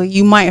romantically,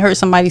 you might hurt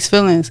somebody's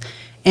feelings.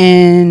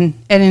 And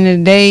at the end of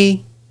the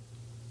day,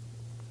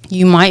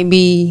 you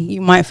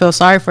might feel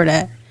sorry for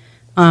that.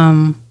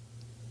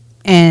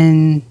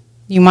 And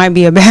you might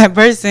be a bad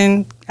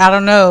person. I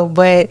don't know,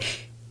 but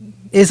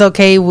it's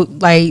okay,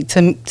 like,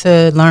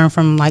 to learn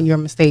from, like, your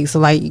mistakes. So,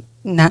 like,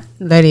 not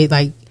let it,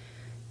 like,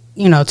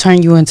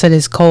 turn you into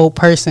this cold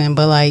person,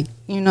 but, like,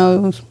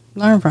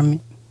 learn from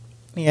it.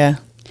 Yeah.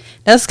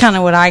 That's kind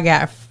of what I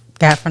got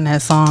from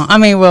that song. I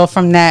mean, well,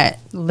 from that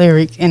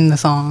lyric in the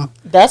song.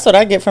 That's what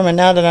I get from it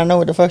now that I know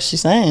what the fuck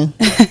she's saying.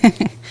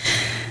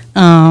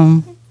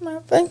 But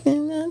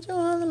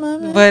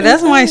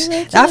that's my.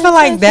 I feel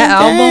like that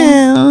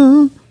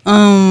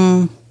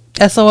album,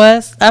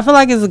 SOS. I feel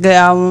like it's a good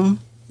album.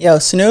 Yo,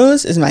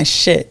 Snooze is my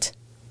shit.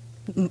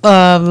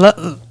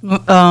 Love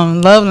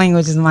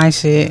Language is my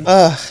shit.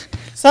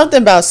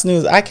 Something about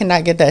Snooze, I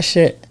cannot get that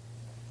shit.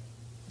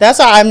 That's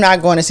why I'm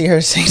not going to see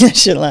her sing that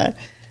shit live.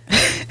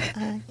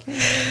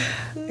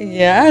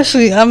 Yeah,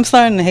 actually, I'm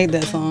starting to hate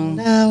that song.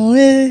 I'm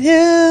with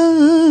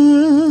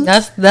you.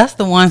 That's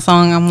the one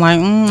song I'm like,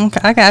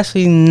 I can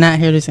actually not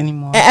hear this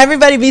anymore. And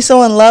everybody be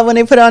so in love when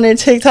they put on their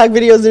TikTok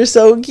videos. They're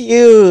so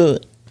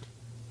cute.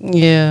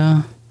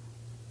 Yeah.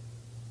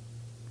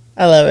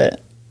 I love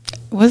it.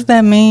 What's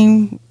that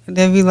meme?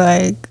 They be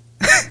like,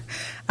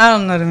 I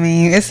don't know the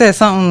meme. It said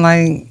something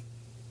like,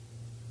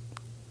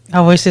 I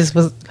wish this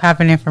was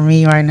happening for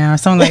me right now, or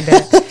something like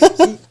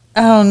that.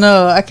 I don't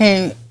know. I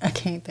can't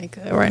think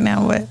of it right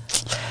now, but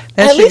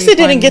at least it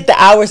didn't get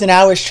the hours and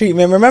hours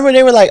treatment. Remember,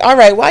 they were like, all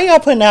right, why y'all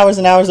putting hours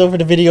and hours over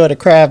the video of the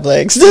crab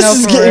legs? This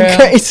is getting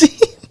crazy.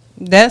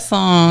 That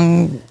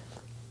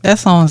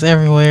song's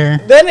everywhere.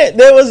 Then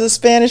there was a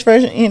Spanish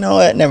version. You know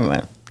what? Never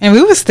mind. And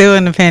we were still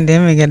in the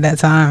pandemic at that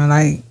time.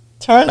 Like,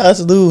 turn us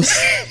loose.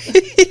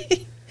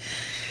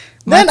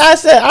 Then I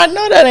said, I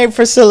know that ain't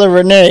Priscilla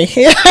Renee.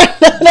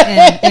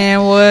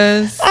 and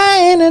was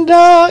I ain't a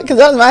dog, because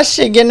that was my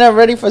shit getting up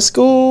ready for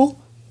school,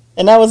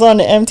 and that was on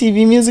the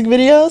MTV music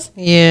videos.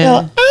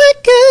 Yeah. So, I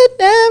could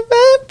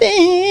never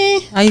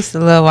be. I used to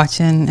love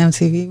watching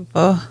MTV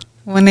before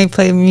when they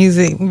played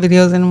music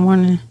videos in the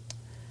morning.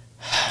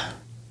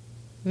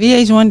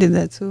 VH1 did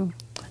that too.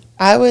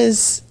 I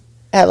was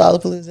at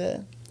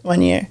Lollapalooza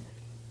one year,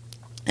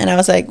 and I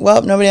was like,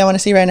 well, nobody I want to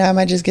see right now. I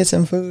might just get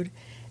some food.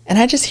 And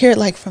I just hear it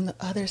like from the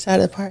other side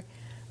of the park.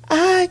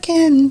 I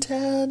can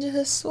tell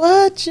just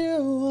what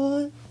you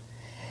want.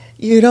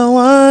 You don't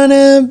want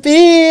to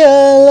be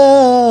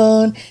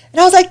alone. And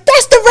I was like,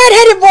 that's the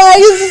redheaded boy I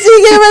used to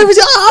see getting ready for.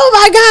 Oh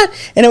my God.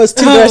 And it was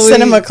Two Door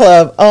Cinema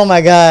Club. Oh my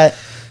God.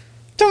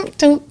 Dum,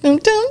 dum, dum,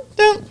 dum,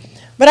 dum.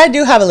 But I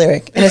do have a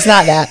lyric, and it's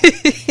not that. Do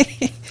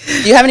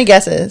you have any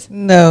guesses?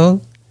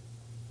 No.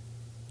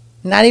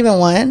 Not even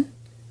one?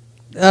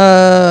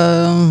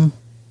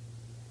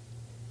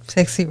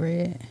 Sexy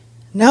Red.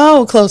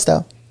 No, close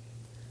though.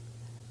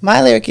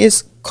 My lyric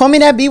is, call me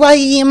that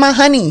BYE and my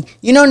honey.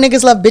 You know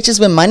niggas love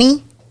bitches with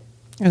money?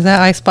 Is that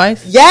Ice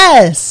Spice?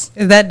 Yes.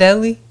 Is that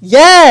Deli?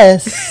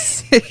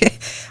 Yes.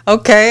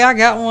 Okay, I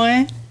got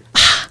one.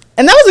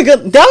 And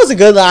that was a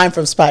good line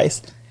from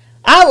Spice.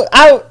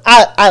 I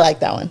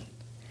like that one.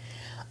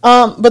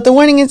 But the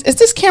warning is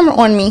this camera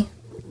on me?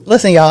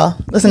 Listen, y'all.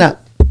 Listen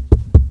up.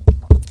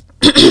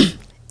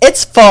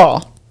 It's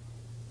fall.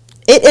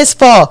 It is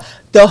fall.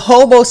 The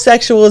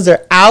hobosexuals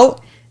are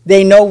out.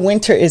 They know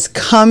winter is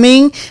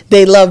coming.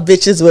 They love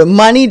bitches with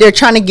money. They're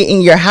trying to get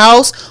in your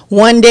house.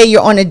 One day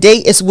you're on a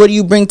date. It's what do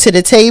you bring to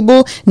the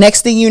table?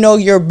 Next thing you know,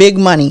 you're big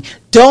money.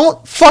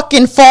 Don't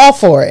fucking fall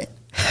for it.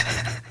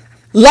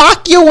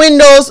 Lock your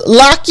windows.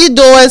 Lock your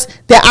doors.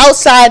 They're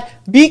outside.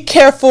 Be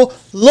careful.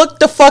 Look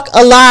the fuck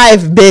alive,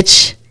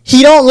 bitch.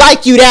 He don't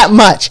like you that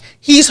much.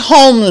 He's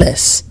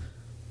homeless.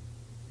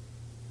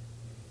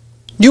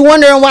 You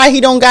wondering why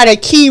he don't got a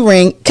key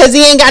ring? Because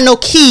he ain't got no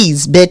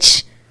keys,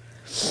 bitch.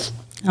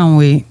 I'm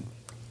weak.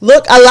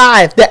 Look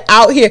alive. They're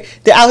out here.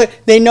 They're out here.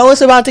 They know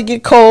it's about to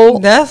get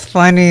cold. That's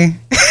funny.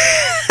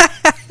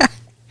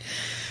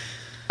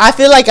 I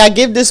feel like I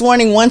give this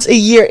warning once a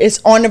year. It's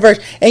on the verge.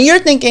 And you're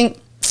thinking,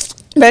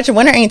 bitch,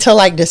 winter ain't till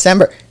like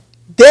December.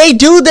 They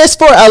do this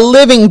for a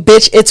living,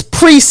 bitch. It's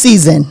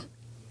preseason.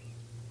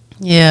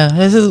 Yeah,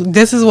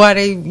 this is why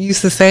they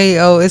used to say,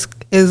 oh, it's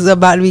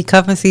about to be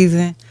cuffing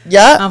season.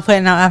 Yeah. I'm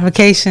putting out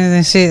applications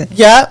and shit.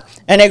 Yep.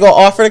 And they go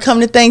offer to come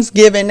to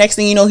Thanksgiving. Next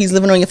thing you know, he's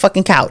living on your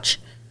fucking couch.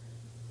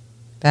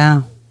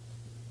 Damn.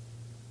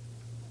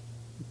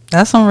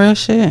 That's some real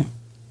shit.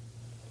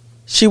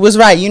 She was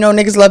right. You know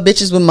niggas love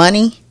bitches with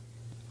money.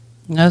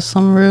 That's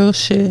some real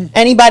shit.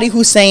 Anybody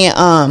who's saying,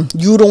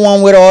 you the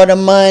one with all the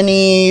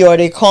money, or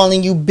they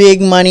calling you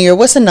big money, or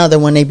what's another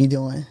one they be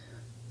doing?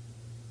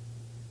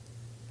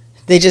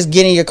 They just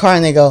get in your car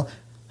and they go,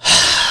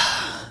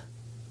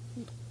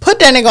 put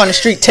that nigga on the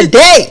street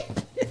today.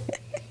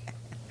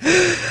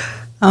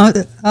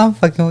 I'm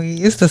fucking weak.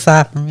 It's the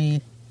side for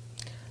me.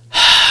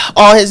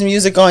 All his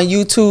music on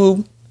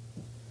YouTube.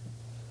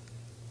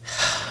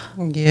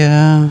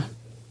 Yeah.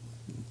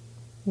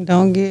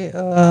 Don't get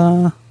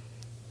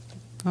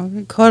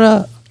caught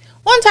up.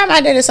 One time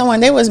I dated someone,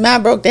 they was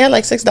mad broke. They had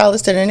like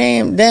 $6 to their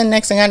name. Then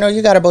next thing I know,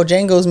 you got a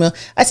Bojangles meal.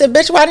 I said,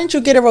 bitch, why didn't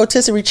you get a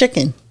rotisserie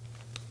chicken?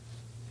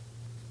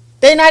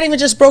 They're not even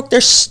just broke, they're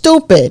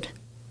stupid.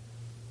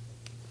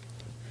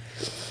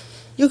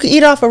 You could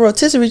eat off a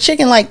rotisserie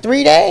chicken like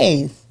 3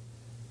 days.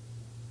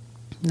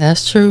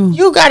 That's true.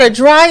 You got a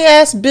dry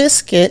ass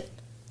biscuit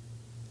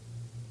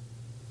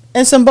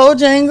and some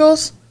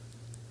Bojangles.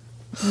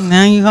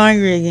 Now you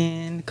hungry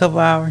again in a couple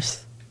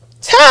hours.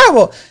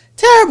 Terrible.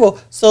 Terrible.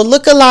 So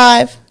look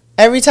alive.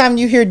 Every time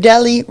you hear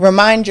deli,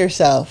 remind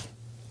yourself.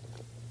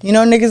 You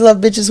know niggas love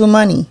bitches with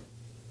money.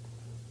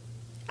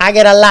 I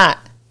get a lot.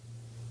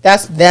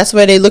 That's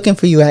where they looking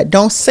for you at.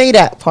 Don't say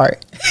that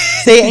part.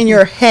 Say it in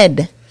your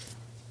head.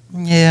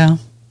 Yeah.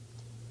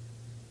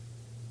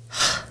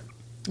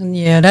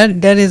 Yeah,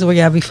 that is where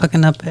y'all be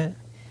fucking up at.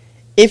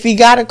 If you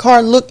got a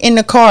car, look in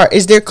the car.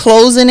 Is there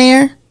clothes in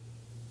there?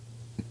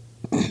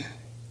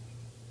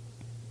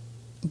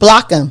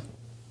 Block him.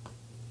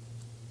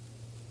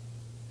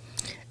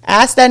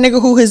 Ask that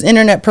nigga who his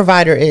internet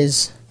provider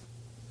is.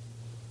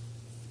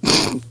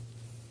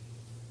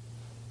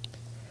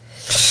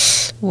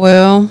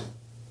 Well,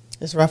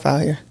 It's rough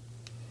out here.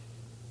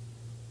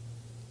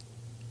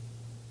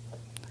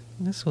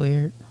 that's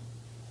weird.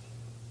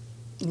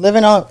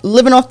 Living off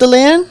the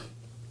land?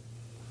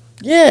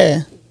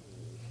 Yeah.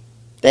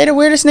 They the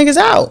weirdest niggas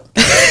out.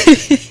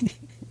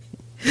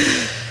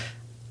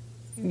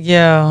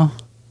 Yo,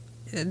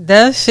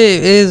 that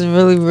shit is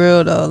really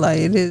real though. Like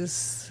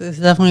it's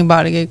definitely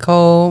about to get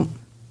cold.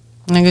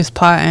 Niggas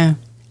plotting.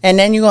 And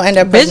then you gonna end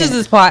up Bitches pregnant.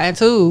 is plotting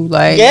too.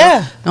 Like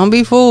Yeah. don't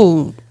be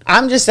fooled.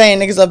 I'm just saying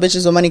niggas love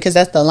bitches with money because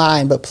that's the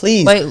line. But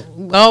please, Like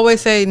I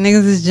always say,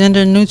 niggas is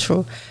gender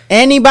neutral.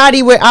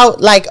 anybody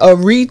without like a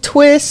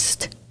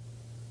retwist,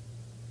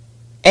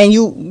 and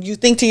you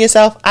think to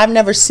yourself, I've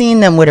never seen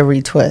them with a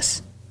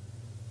retwist.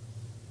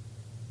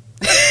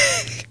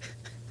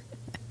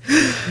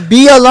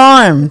 Be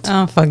alarmed.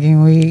 I'm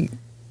fucking weak.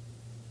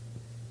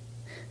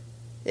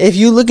 If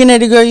you looking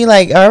at a girl, you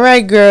like, all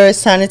right, girl,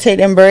 it's time to take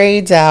them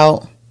braids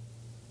out.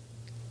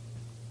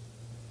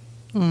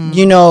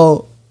 You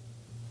know,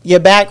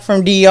 you're back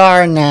from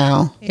DR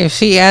now. If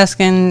she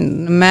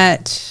asking to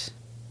match,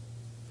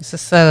 it's a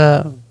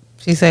setup.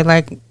 She say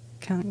like,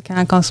 can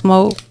I come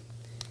smoke?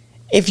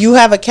 If you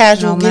have a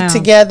casual No, get ma'am.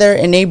 together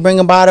and they bring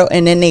a bottle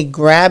and then they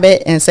grab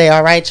it and say,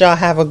 all right, y'all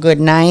have a good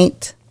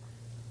night.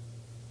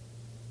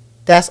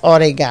 That's all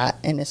they got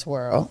in this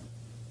world.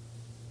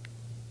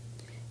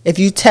 If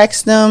you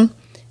text them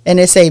and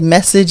it say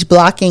message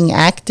blocking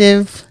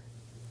active,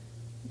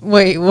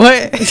 Wait,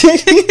 what?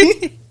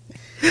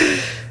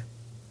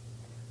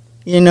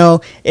 you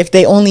know, if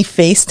they only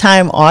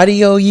FaceTime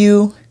audio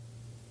you,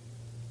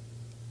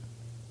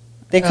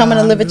 they coming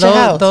to live at your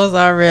house. Those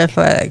are red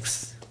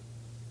flags.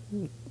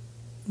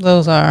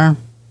 Those are.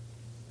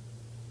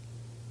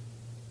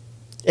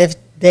 If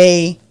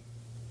they,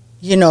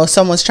 you know,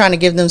 someone's trying to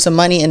give them some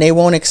money and they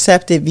won't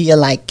accept it via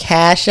like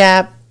Cash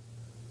App,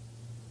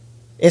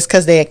 it's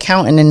because they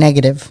account in the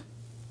negative.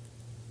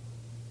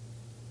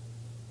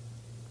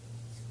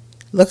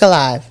 Look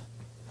alive.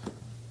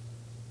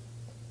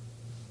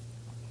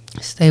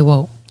 Stay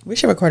woke. We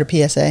should record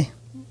a PSA.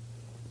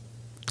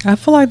 I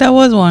feel like that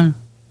was one.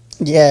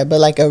 Yeah, but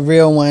like a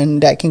real one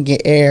that can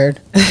get aired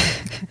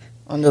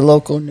on the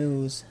local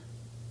news.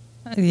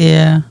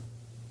 Yeah.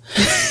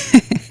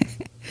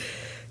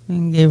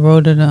 And get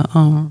Rhoda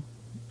to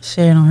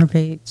share it on her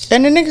page.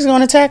 Then the niggas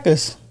gonna attack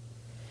us.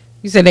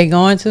 You said they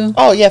going to?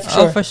 Oh yeah, for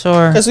sure. Oh, for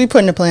sure. Because we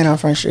putting the plan on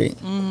Front Street.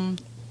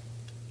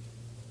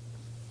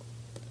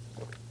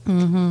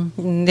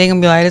 Mm-hmm. They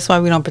gonna be like, that's why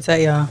we don't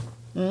protect y'all.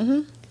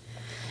 Mm-hmm.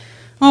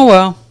 Oh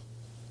well,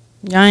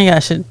 y'all ain't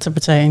got shit to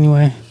protect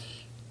anyway.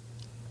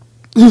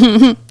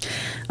 But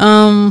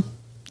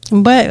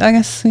I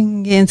guess we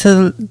can get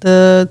into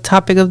the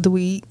topic of the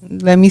week.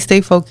 Let me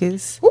stay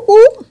focused.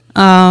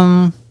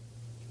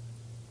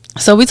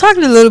 So we talked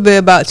a little bit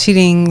about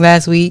cheating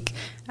last week.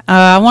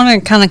 I want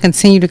to kind of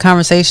continue the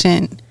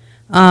conversation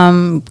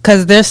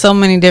because there's so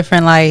many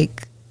different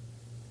like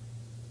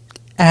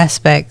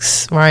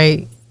aspects,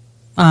 right?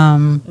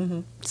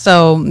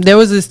 So there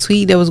was this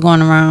tweet that was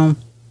going around,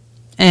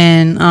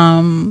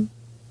 and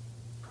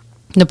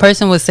the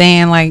person was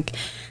saying like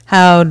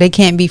how they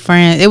can't be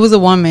friends. It was a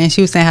woman. She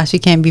was saying how she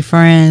can't be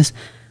friends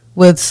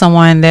with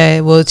someone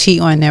that will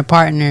cheat on their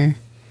partner,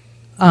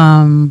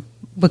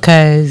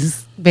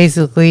 because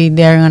basically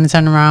they're going to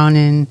turn around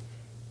and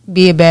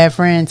be a bad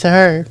friend to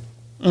her.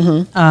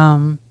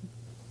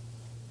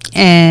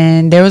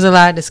 And there was a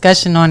lot of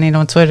discussion on it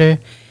on Twitter,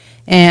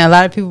 and a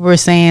lot of people were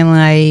saying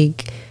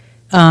like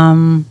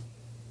no,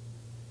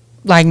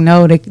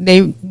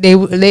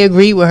 they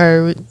agreed with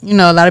her. You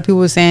know, a lot of people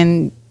were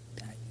saying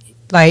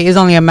like it's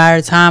only a matter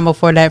of time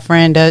before that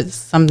friend does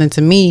something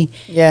to me.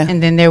 Yeah.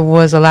 And then there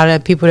was a lot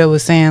of people that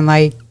was saying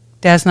like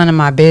that's none of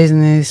my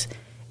business,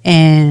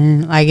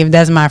 and like if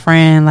that's my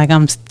friend, like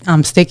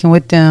I'm sticking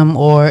with them,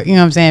 or you know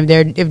what I'm saying,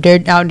 if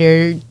they're out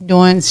there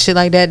doing shit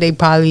like that, they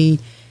probably,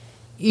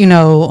 you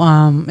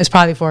know, it's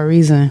probably for a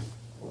reason.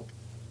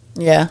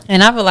 Yeah.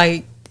 And I feel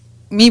like,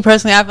 me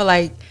personally, I feel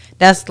like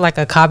that's like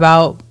a cop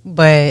out.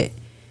 But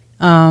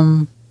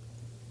do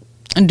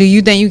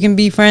you think you can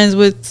be friends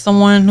with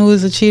someone who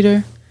is a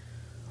cheater?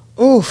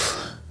 Oof.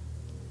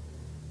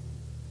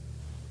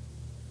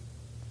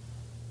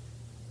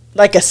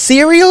 Like a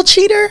serial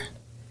cheater?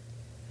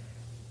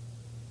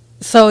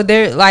 So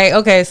there, like,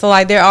 okay, so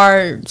like there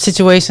are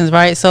situations,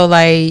 right? So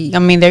like, I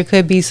mean, there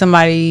could be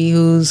somebody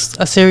who's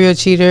a serial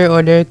cheater,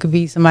 or there could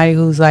be somebody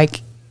who's like,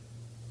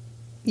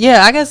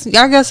 yeah, I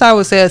guess I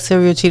would say a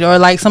serial cheater, or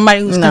like somebody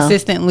who's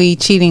consistently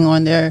cheating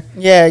on their.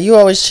 Yeah, you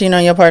always cheat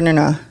on your partner.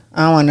 No,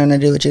 I don't want nothing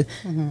to do with you.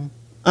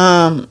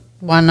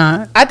 Why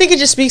not? I think it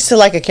just speaks to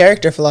like a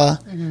character flaw,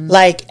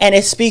 like, and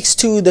it speaks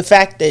to the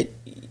fact that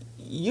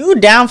you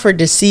down for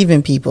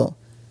deceiving people.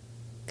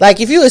 Like,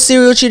 if you a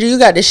serial cheater, you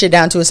got this shit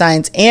down to a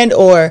science, and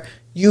or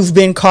you've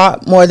been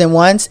caught more than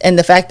once, and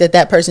the fact that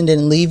that person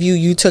didn't leave you,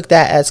 you took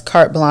that as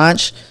carte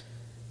blanche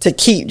to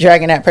keep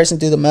dragging that person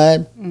through the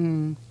mud.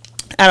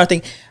 I don't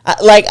think,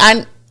 like,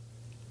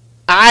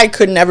 I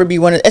could never be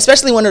one of,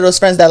 especially one of those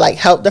friends that like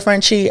help the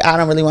friend cheat. I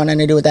don't really want nothing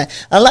to do with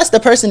that unless the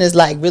person is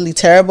like really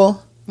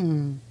terrible.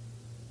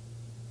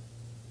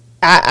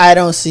 I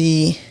don't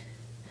see.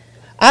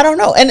 I don't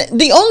know. And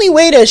the only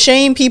way to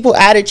shame people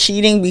out of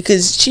cheating,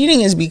 because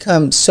cheating has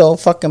become so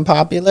fucking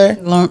popular,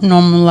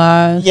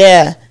 Normalized.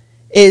 yeah,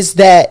 is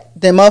that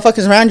the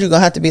motherfuckers around you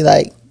gonna have to be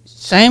like,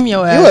 Shame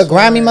your ass. you a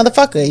grimy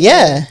motherfucker.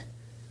 Yeah.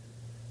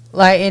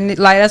 Like, and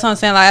like that's what I'm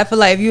saying. Like, I feel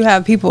like if you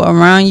have people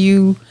around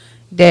you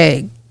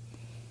that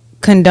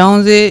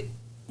condones it.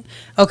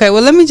 Okay,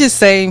 well, let me just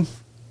say,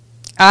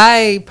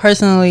 I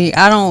personally,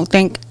 I don't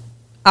think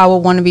I would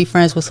want to be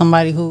friends with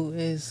somebody who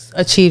is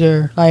a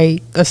cheater,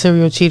 like a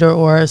serial cheater,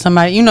 or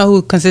somebody, you know,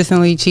 who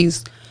consistently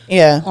cheats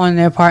on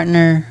their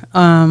partner.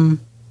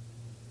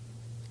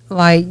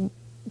 Like,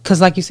 because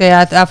like you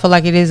said, I feel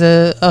like it is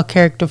a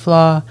character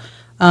flaw.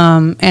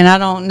 And I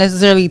don't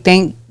necessarily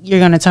think you're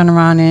going to turn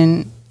around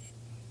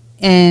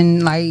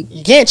and like,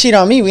 You can't cheat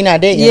on me. We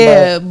not dating.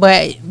 yeah,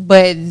 but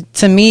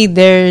to me,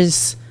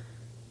 there's,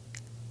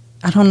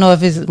 I don't know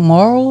if it's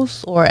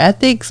morals or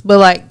ethics,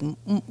 but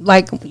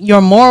like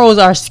your morals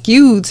are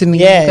skewed to me.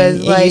 Yeah,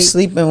 because like you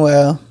sleeping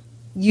well.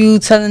 You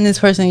telling this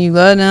person you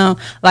love them.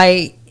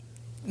 Like,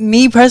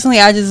 me personally,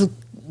 I just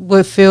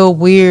would feel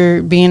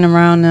weird being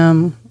around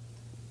them,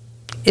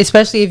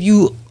 especially if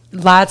you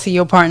lie to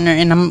your partner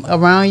and I'm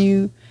around you. You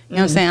know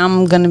what I'm saying?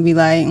 I'm gonna be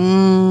like,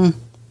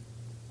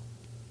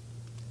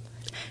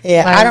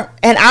 Yeah, like, I don't,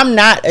 and I'm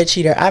not a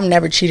cheater. I've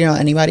never cheated on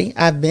anybody.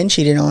 I've been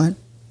cheated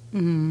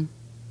on.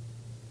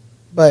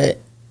 But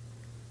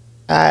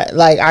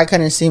I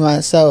couldn't see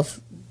myself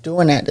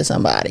doing that to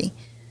somebody.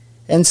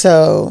 And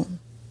so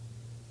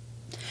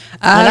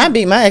and I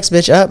beat my ex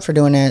bitch up for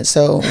doing that.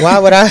 So why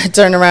would I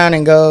turn around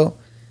and go,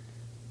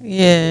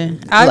 yeah,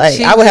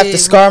 I would have to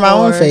scar my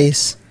own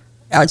face.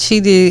 I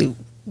cheated,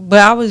 but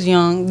I was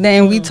young.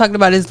 Then we talked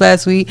about this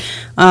last week.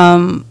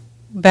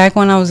 Back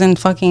when I was in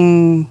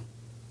fucking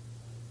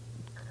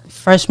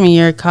freshman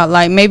year,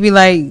 like maybe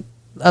like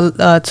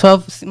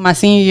 12, my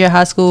senior year of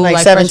high school, like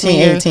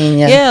 17, 18,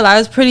 like, I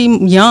was pretty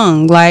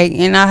young, like,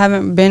 and I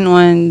haven't been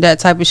on that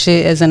type of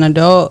shit as an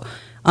adult,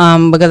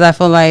 because I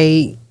feel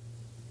like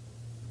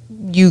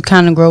you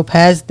kind of grow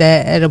past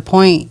that at a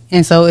point.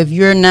 And so if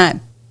you're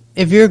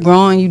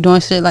growing, you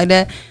doing shit like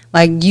that,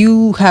 like,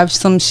 you have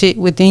some shit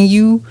within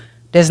you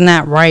that's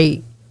not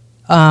right.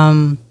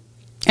 And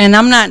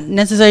I'm not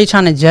necessarily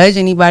trying to judge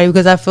anybody,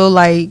 because I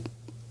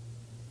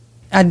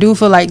do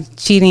feel like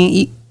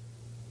cheating,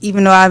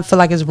 even though I feel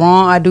like it's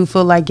wrong, I do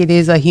feel like it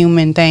is a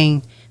human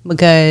thing,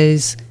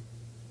 because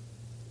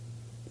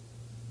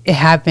it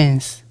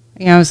happens.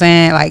 You know what I'm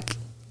saying? Like,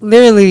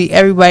 literally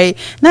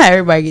not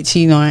everybody get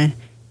cheated on,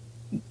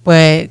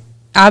 but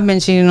I've been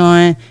cheated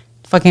on.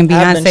 Fucking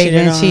Beyonce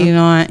been cheated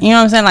on. You know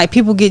what I'm saying? Like,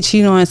 people get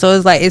cheated on, so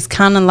it's like, it's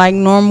kind of like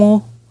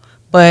normal,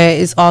 but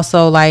it's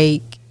also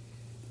like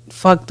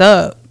fucked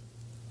up.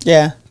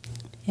 Yeah.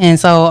 And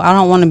so I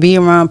don't want to be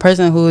around a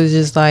person who is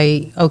just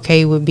like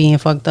okay with being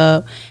fucked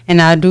up.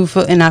 And I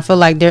feel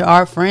like there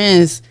are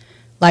friends,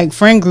 like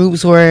friend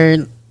groups,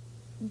 where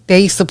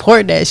they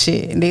support that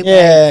shit.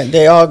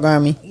 They all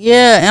grimy.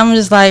 Yeah, I'm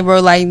just like,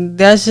 bro, like,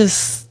 that's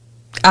just,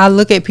 I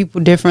look at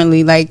people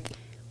differently. Like,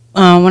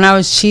 when I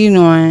was cheating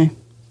on,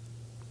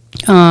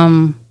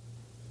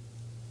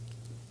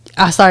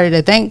 I started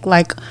to think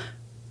like,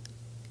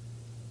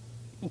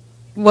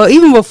 well,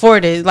 even before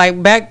this,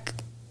 like back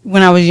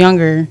when I was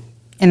younger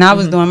and I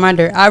was doing my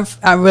dirt,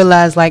 I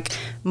realized like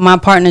my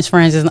partner's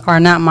friends are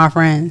not my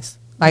friends.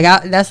 Like,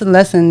 that's a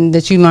lesson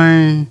that you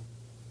learn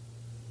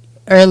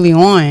early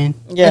on.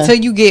 Yeah. Until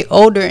you get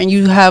older and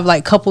you have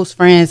like couples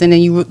friends, and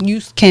then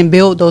you can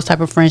build those type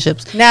of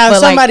friendships. Now, if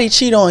somebody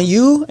cheat on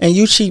you and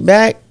you cheat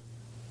back,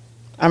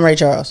 I'm Ray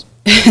Charles.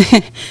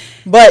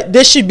 But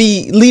this should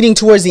be leading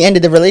towards the end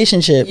of the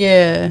relationship.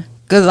 Yeah.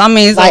 Because, I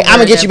mean, it's like, I'm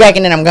going to get you back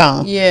and then I'm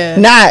gone. Yeah.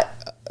 Not,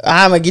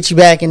 I'm going to get you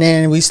back and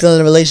then we still in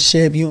a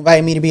relationship. You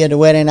invite me to be at the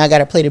wedding. I got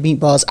to play the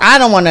meatballs. I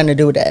don't want nothing to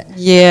do with that.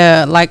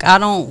 Yeah. Like, I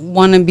don't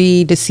want to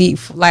be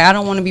deceitful. Like, I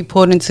don't want to be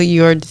pulled into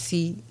your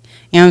deceit.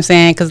 You know what I'm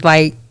saying? Because,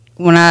 like,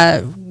 when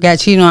I got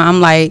cheated on, I'm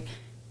like,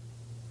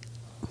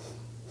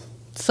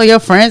 so your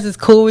friends is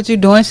cool with you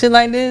doing shit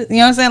like this? You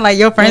know what I'm saying? Like,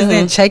 your friends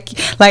didn't check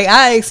you. Like,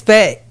 I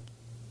expect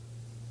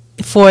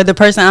for the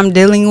person I'm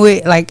dealing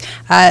with, like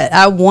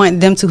I want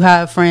them to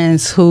have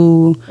friends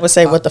who would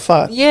say, "What the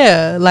fuck?"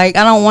 Yeah, like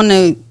I don't want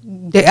to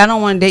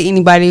date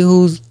anybody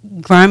who's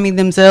grimy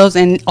themselves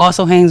and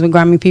also hangs with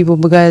grimy people,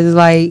 because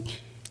like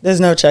there's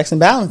no checks and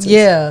balances.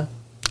 Yeah,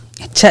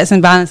 checks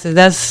and balances.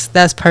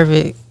 That's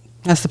perfect.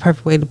 That's the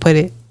perfect way to put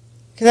it.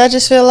 Because I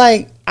just feel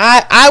like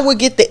I would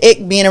get the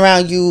ick being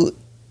around you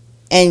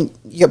and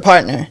your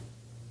partner.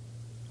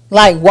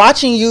 Like,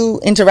 watching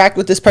you interact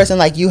with this person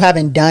like you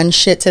haven't done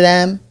shit to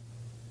them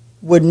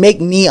would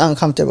make me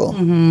uncomfortable.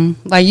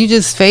 Mm-hmm. Like, you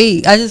just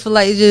fake. I just feel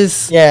like it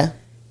just... Yeah.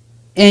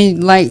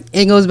 And, like,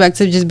 it goes back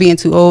to just being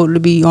too old to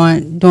be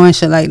on doing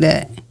shit like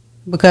that.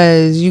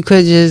 Because you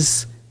could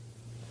just...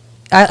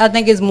 I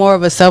think it's more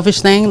of a selfish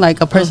thing. Like,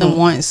 a person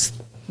wants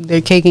their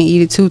cake and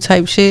eat it too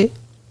type shit.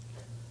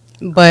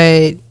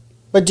 But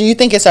do you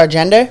think it's our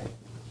gender?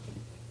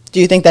 Do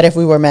you think that if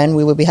we were men,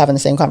 we would be having the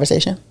same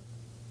conversation?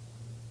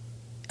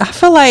 I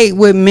feel like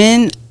with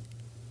men,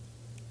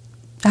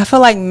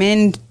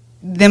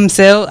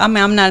 themselves, I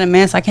mean, I'm not a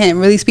man, so I can't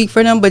really speak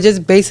for them, but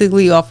just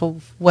basically off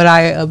of what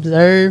I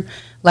observe,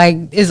 like,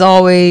 it's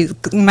always,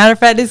 matter of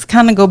fact, this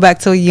kind of go back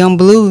to Young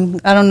Blue.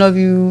 I don't know if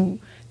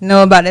you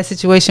know about that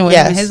situation with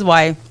him and his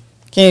wife.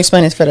 Can you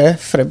explain this for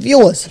the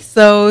viewers?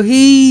 So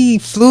he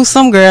flew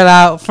some girl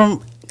out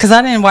from, because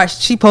I didn't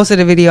watch, she posted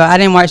a video, I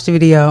didn't watch the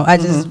video, I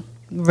just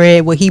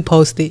read what he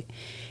posted,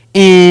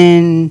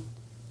 and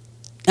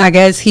I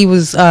guess he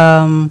was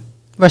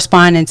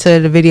responding to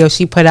the video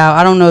she put out.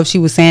 I don't know if she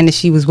was saying that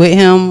she was with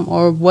him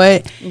or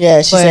what.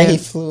 Yeah, she said he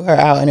flew her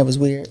out and it was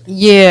weird.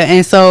 Yeah,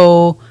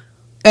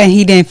 and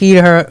he didn't feed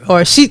her,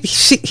 or he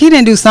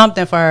didn't do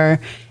something for her,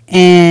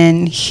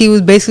 and he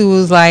was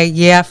basically like,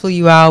 yeah, I flew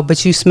you out,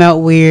 but you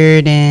smelled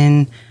weird,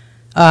 and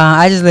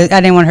I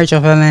didn't want to hurt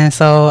your feelings,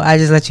 so I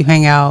just let you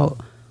hang out.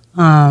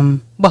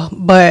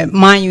 But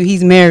mind you,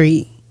 he's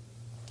married,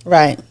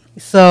 right?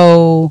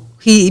 So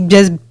he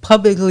just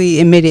publicly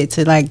admitted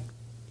to like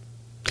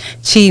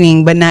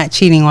cheating, but not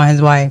cheating on his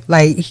wife.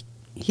 Like,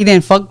 he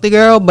didn't fuck the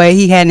girl, but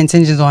he had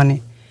intentions on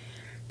it.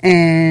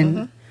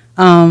 And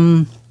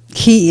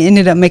he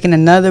ended up making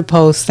another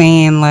post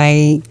saying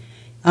like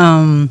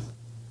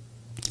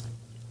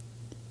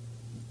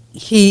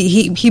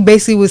he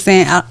basically was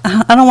saying,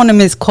 I don't want to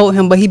misquote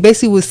him, but he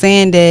basically was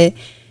saying that,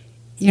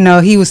 you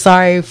know, he was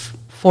sorry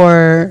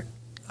for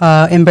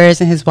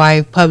embarrassing his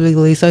wife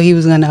publicly, so he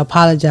was going to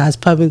apologize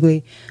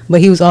publicly. But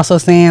he was also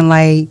saying,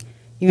 like,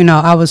 you know,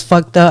 I was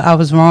fucked up, I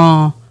was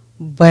wrong,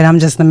 but I'm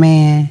just a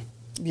man.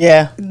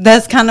 Yeah,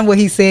 that's kind of what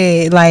he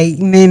said. Like,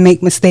 men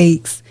make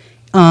mistakes,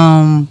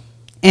 and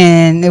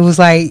it was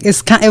like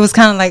it was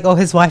kind of like, oh,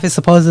 his wife is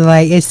supposed to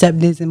like accept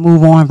this and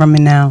move on from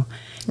it now.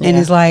 Yeah. And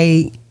it's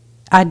like,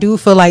 I do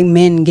feel like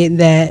men get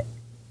that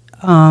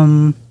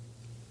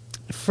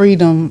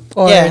freedom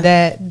or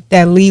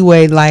that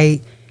leeway,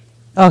 like,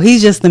 oh,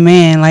 he's just a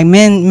man. Like,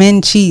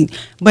 men cheat,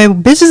 but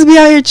bitches be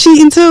out here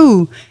cheating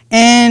too.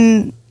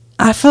 And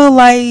I feel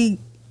like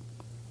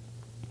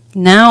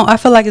now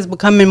it's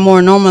becoming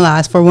more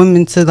normalized for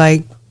women to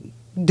like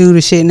do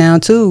the shit now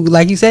too.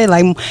 Like you said,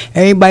 like,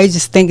 everybody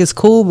just think it's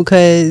cool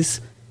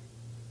because,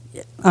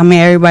 I mean,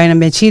 everybody done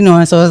been cheating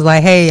on, so it's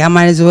like, hey, I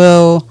might as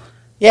well.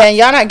 Yeah, and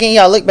y'all not getting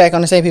y'all look back on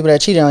the same people that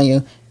cheated on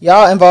you.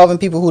 Y'all involving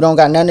people who don't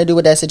got nothing to do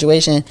with that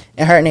situation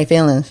and hurting their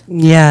feelings.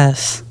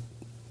 Yes,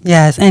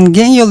 and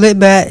getting your lick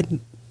back,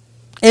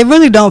 it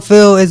really don't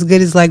feel as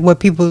good as like what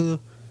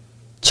people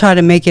try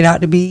to make it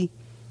out to be.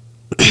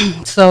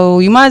 So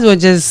you might as well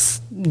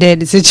just dead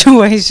the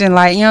situation.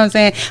 Like, you know what I'm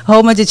saying? A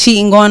whole bunch of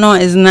cheating going on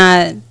is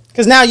not.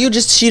 Because now you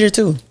just a cheater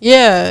too.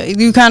 Yeah,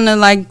 you kind of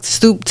like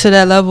stoop to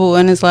that level,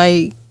 and it's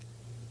like,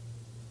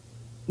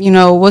 you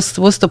know, what's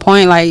the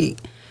point? Like,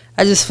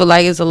 I just feel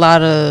like it's a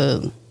lot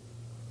of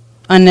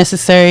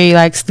unnecessary,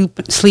 like,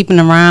 sleeping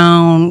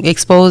around,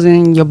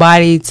 exposing your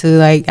body to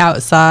like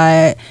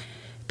outside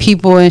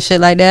people and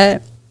shit like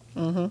that.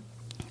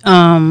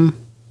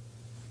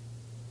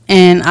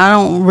 And I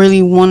don't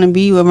really want to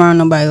be around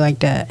nobody like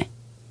that.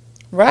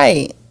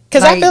 Right.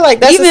 Because like, I feel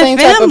like that's the same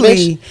family. Type of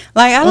bitch.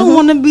 Like, I don't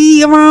want to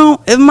be around,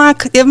 if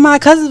my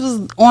cousin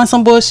was on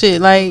some bullshit,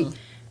 like,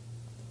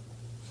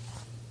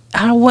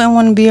 I wouldn't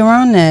want to be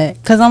around that.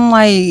 Because I'm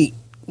like,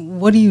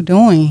 what are you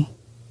doing?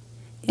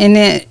 And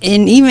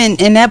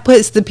that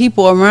puts the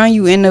people around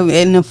you in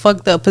a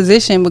fucked up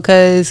position,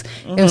 because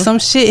if some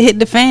shit hit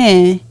the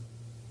fan,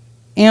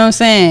 you know what I'm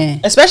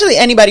saying? Especially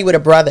anybody with a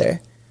brother.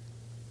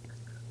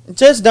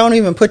 Just don't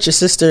even put your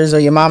sisters or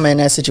your mama in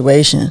that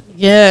situation.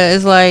 Yeah,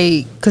 it's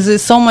like, because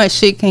there's so much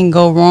shit can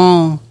go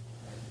wrong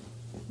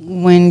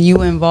when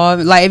you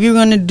involve. Like, if you're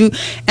going to do,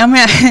 I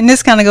mean, and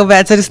this kind of go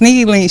back to the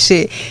sneaky link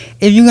shit.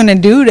 If you're going to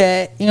do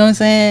that, you know what I'm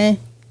saying?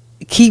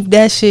 Keep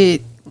that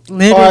shit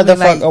literally far the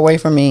fuck away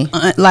from me.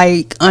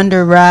 Like,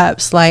 under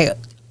wraps, like,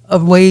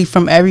 away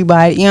from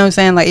everybody. You know what I'm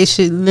saying? Like, it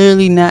should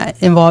literally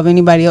not involve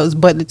anybody else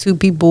but the two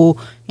people,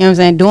 you know what I'm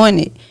saying, doing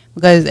it.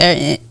 Because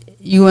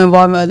you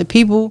involving other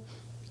people,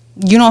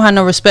 you don't have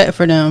no respect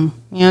for them.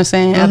 You know what I'm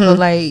saying? I feel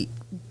like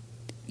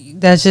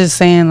that's just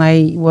saying,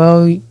 like,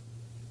 well,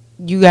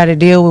 you got to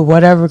deal with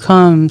whatever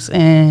comes.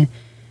 And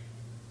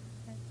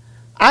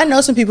I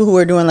know some people who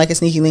are doing like a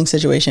sneaky link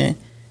situation,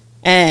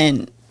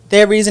 and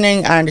their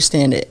reasoning, I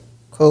understand it.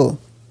 Cool.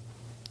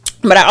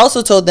 But I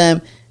also told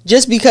them,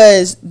 just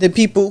because the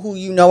people who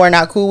you know are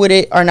not cool with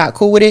it,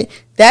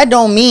 that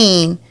don't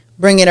mean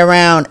bring it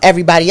around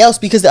everybody else.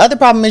 Because the other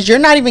problem is, you're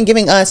not even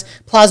giving us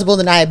plausible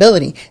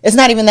deniability. It's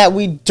not even that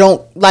we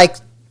don't like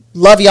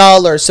love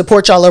y'all or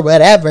support y'all or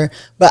whatever,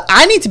 but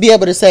I need to be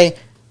able to say,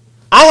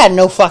 I had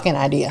no fucking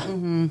idea.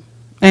 Mm-hmm.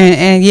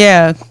 And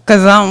yeah,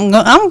 because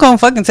I'm gonna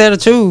fucking tell the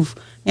truth.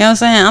 You know what I'm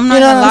saying? I'm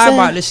not gonna lie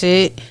about the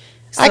shit.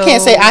 So, I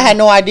can't say I had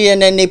no idea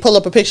and then they pull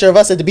up a picture of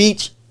us at the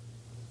beach.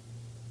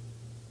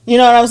 You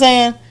know what I'm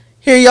saying?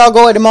 Here y'all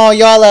go at the mall,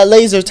 y'all at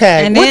laser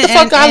tag. And what the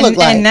fuck I look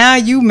like? And now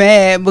you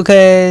mad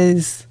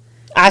because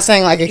I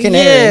sang like a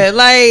canary. Yeah,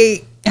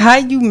 like, how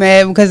you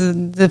mad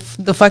because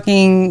the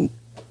fucking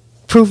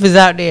proof is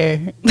out there?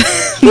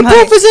 The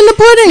proof is in the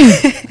pudding.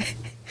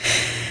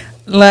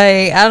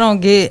 Like, I don't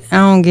get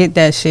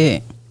that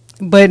shit.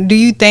 But do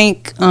you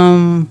think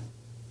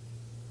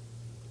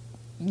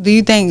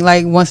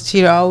like once a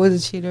cheater,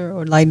 always a cheater?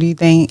 Or like, do you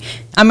think,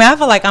 I mean, I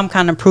feel like I'm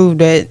kind of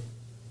proved that.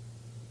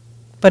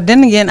 But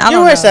then again, I don't know.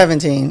 You were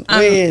 17. No.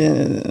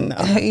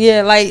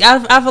 Yeah, like,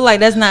 I feel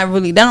like that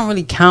don't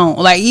really count.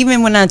 Like,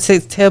 even when I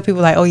tell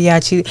people, like, oh, yeah,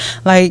 I cheated.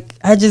 Like,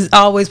 I just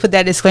always put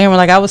that disclaimer.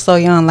 Like, I was so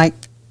young. Like,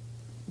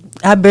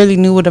 I barely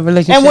knew what a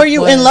relationship was. And were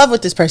you in love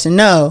with this person?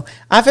 No.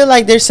 I feel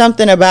like there's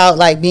something about,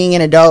 like, being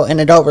in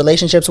adult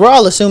relationships. We're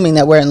all assuming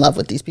that we're in love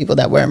with these people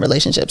that we're in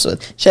relationships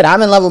with. Shit,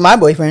 I'm in love with my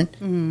boyfriend.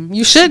 Mm-hmm.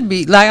 You should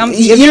be. Like,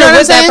 if you're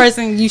with that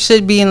person, you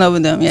should be in love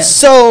with them, yeah.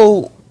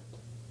 So,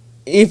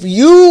 if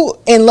you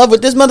in love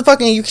with this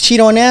motherfucker and you cheat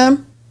on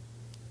them,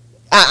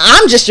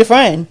 I'm just your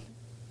friend.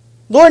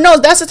 Lord knows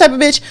that's the type of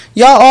bitch,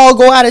 y'all all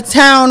go out of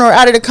town or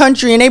out of the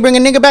country and they bring a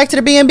nigga back to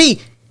the B&B.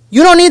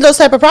 You don't need those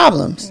type of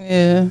problems.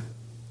 Yeah.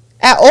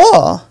 At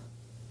all.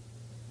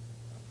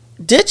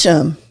 Ditch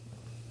them.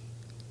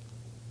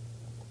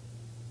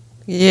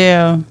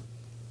 Yeah.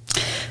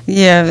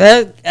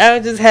 Yeah, I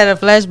just had a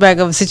flashback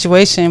of a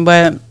situation,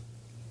 but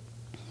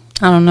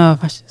I don't know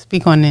if I should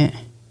speak on it.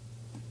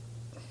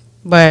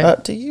 But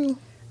up to you.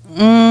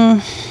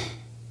 I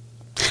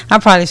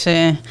probably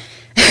shouldn't.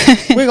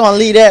 We're gonna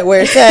leave that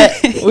where it's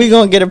at. We're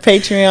gonna get a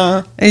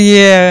Patreon.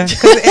 Yeah,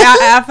 'cause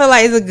I feel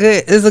like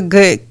it's a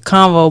good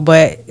convo,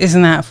 but it's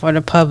not for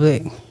the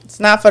public. It's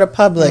not for the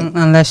public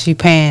unless you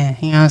paying.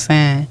 You know what I'm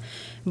saying?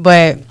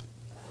 But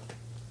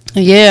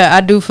yeah,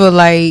 I do feel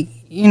like,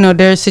 you know,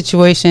 there's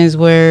situations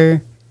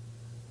where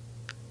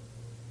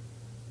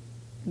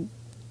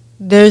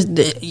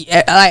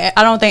I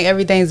don't think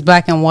everything's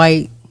black and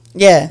white.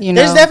 Yeah, you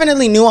know? There's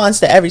definitely nuance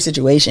to every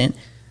situation.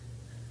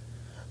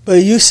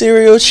 But you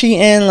serial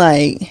cheating,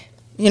 like,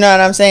 you know what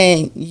I'm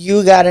saying?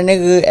 You got a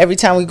nigga every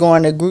time we go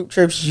on the group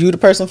trips, you the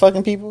person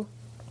fucking people?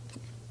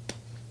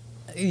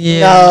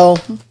 Yeah. No.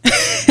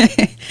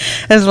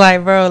 It's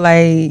like, bro,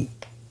 like,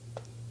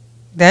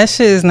 that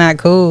shit is not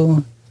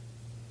cool.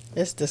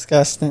 It's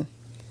disgusting.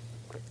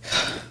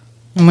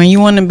 When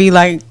you want to be,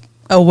 like,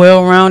 a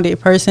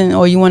well-rounded person,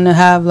 or you want to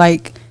have,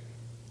 like,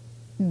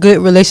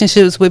 good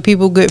relationships with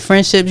people, good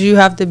friendships, you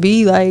have to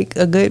be like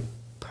a good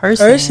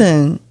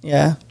person.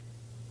 Yeah.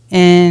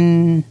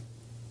 And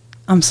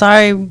I'm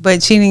sorry,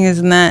 but cheating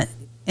is not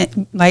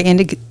like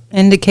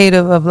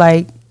indicative of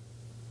like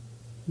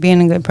being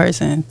a good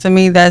person. To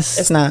me,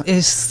 it's not.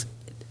 It's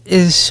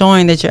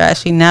showing that you're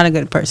actually not a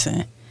good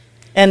person.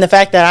 And the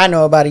fact that I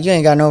know about it, you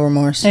ain't got no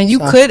remorse. And you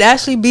could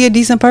actually be a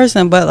decent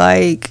person, but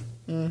like,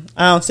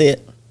 I don't see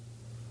it.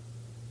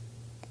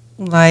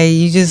 Like,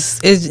 you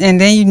just,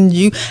 and then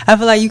you I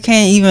feel like you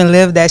can't even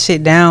live that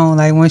shit down.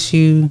 Like, once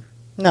you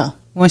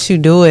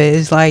do it,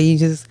 it's like you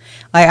just,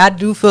 like, I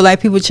do feel like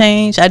people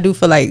change. I do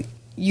feel like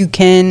you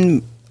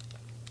can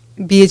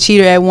be a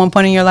cheater at one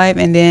point in your life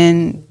and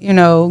then, you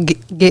know,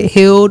 get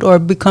healed or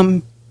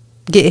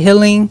get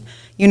healing,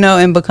 you know,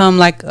 and become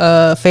like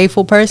a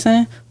faithful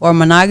person or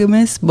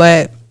monogamous.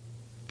 But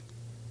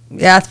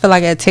yeah, I feel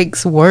like it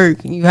takes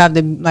work. You have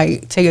to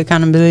like take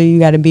accountability. You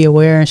got to be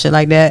aware and shit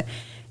like that.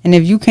 And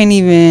if you can't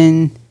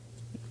even,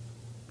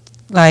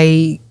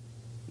 like,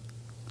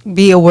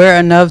 be aware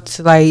enough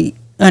to, like,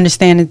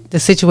 understand the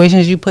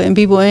situations you putting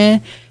people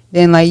in,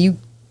 then, like, you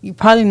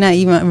probably not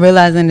even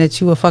realizing that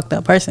you a fucked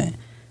up person.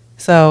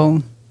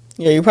 So.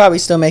 Yeah, you're probably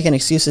still making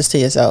excuses to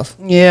yourself.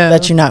 Yeah.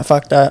 That you're not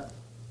fucked up.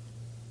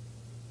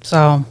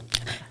 So,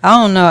 I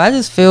don't know. I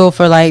just feel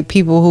for, like,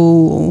 people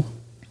who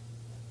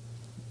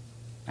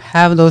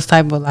have those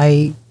type of,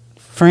 like,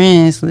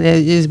 friends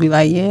that just be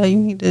like, yeah, you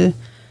need to.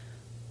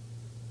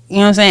 You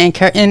know what I'm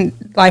saying? And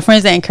like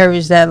friends that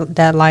encourage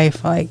that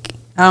life, like,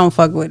 I don't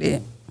fuck with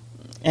it.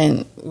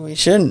 And we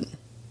shouldn't.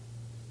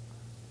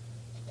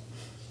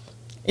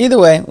 Either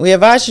way, we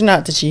advise you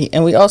not to cheat,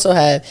 and we also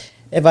have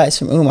advice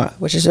from Umar,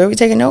 which is where we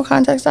take a no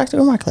context Dr.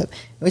 Umar clip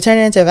and we turn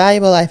it into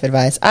valuable life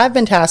advice. I've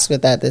been tasked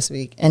with that this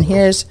week, and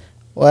here's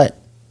what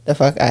the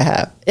fuck I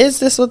have.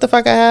 Is this what the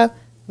fuck I have?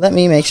 Let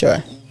me make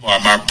sure. Or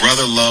my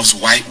brother loves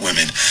white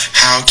women.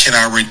 How can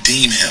I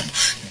redeem him?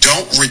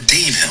 Don't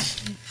redeem him.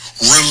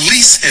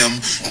 Release him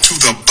to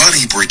the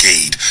bunny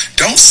brigade.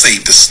 Don't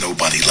save the snow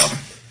bunny lover.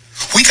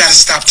 We got to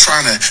stop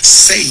trying to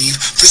save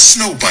the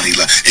snow bunny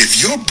lover.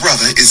 If your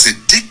brother is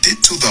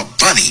addicted to the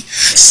bunny,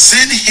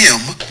 send him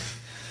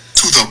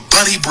to the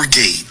bunny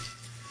brigade.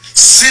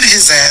 Send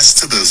his ass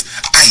to the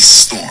ice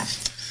storm.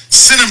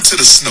 Send him to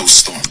the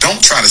snowstorm.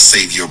 Don't try to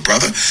save your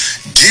brother.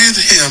 Give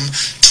him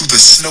to the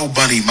snow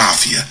bunny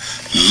mafia.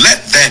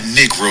 Let that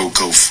Negro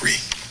go free.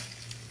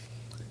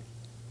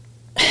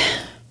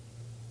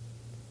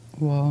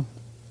 Well,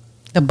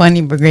 the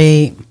bunny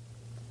brigade.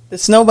 The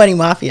snow bunny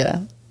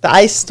mafia. The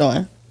ice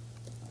storm.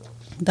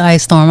 The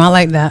ice storm. I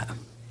like that.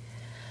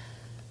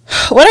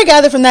 What I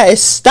gather from that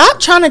is stop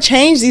trying to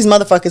change these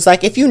motherfuckers.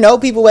 Like, if you know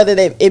people, whether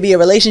it be a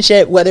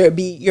relationship, whether it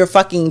be your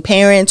fucking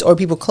parents or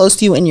people close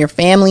to you in your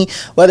family,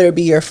 whether it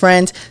be your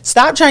friends,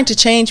 stop trying to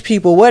change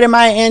people. What did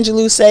Maya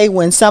Angelou say?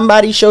 When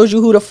somebody shows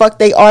you who the fuck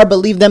they are,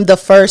 believe them the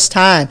first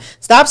time.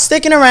 Stop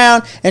sticking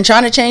around and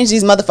trying to change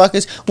these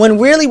motherfuckers when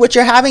really what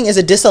you're having is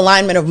a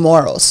disalignment of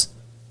morals.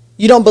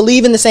 You don't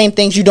believe in the same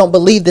things. You don't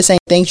believe the same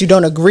things. You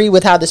don't agree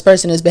with how this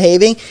person is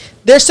behaving.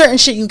 There's certain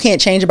shit you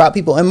can't change about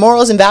people. And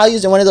morals and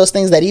values are one of those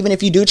things that even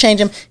if you do change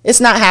them, it's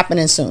not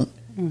happening soon.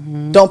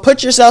 Mm-hmm. Don't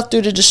put yourself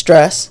through the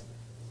distress.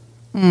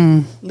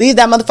 Leave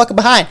that motherfucker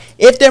behind.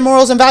 If their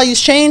morals and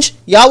values change,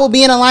 y'all will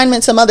be in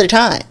alignment some other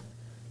time.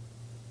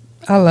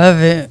 I love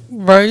it.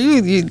 Bro,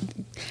 you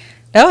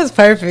that was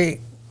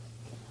perfect.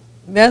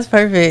 That's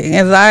perfect.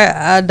 Because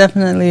I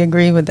definitely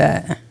agree with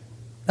that.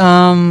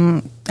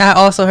 I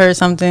also heard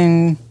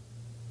something,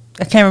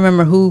 I can't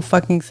remember who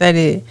fucking said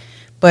it,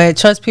 but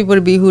trust people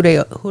to be who they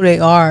are.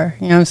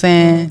 You know what I'm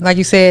saying? Like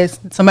you said,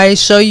 somebody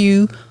show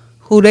you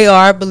who they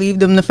are, believe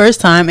them the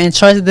first time, and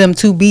trust them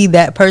to be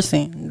that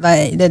person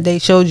like that they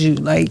showed you.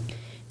 Like,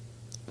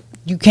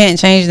 you can't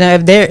change them.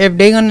 If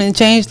they're gonna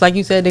change, like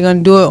you said, they're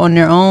gonna do it on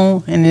their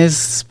own, and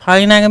it's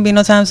probably not gonna be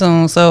no time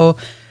soon. So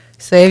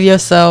save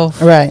yourself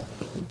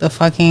the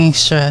fucking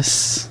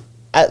stress.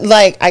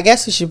 I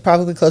guess we should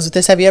probably close with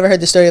this. Have you ever heard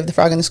the story of the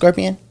frog and the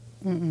scorpion?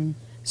 Mm-mm.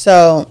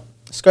 So,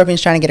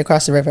 scorpion's trying to get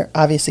across the river.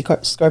 Obviously,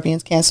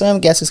 scorpions can't swim.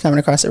 Guess who's coming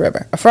across the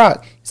river? A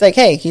frog. He's like,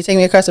 hey, can you take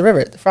me across the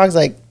river? The frog's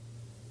like,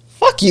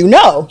 fuck you,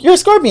 no. You're a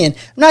scorpion.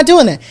 I'm not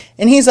doing that.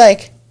 And he's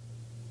like,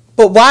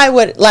 but why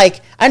would,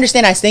 like, I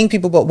understand I sting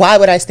people, but why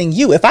would I sting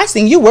you? If I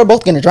sting you, we're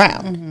both going to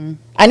drown. Mm-hmm.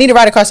 I need to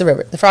ride across the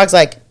river. The frog's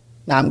like,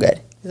 nah, I'm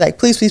good. He's like,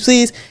 please, please,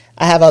 please.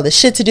 I have all this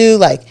shit to do.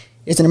 Like,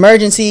 it's an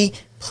emergency.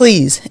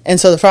 Please. And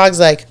so the frog's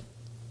like,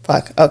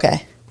 fuck,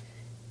 okay.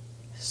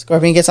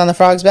 Scorpion gets on the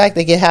frog's back.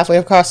 They get halfway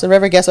across the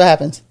river. Guess what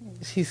happens?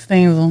 He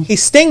stings him. He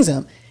stings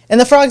him. And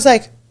the frog's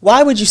like,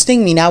 why would you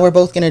sting me? Now we're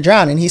both going to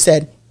drown. And he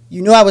said,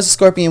 you knew I was a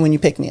scorpion when you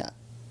picked me up.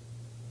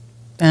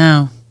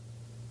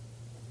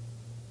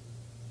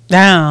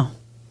 Down.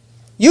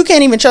 You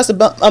can't even trust a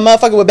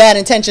motherfucker with bad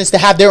intentions to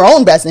have their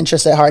own best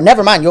interests at heart.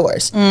 Never mind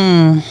yours.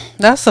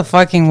 That's a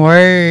fucking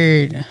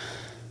word.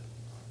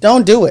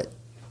 Don't do it.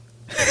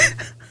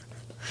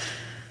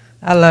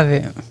 I love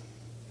it.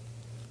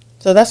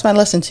 So that's my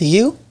lesson to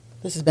you.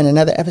 This has been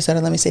another episode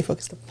of Let Me Stay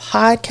Focused, the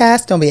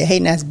podcast. Don't be a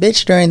hating ass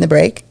bitch during the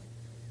break.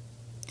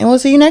 And we'll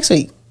see you next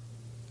week.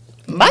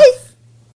 Bye.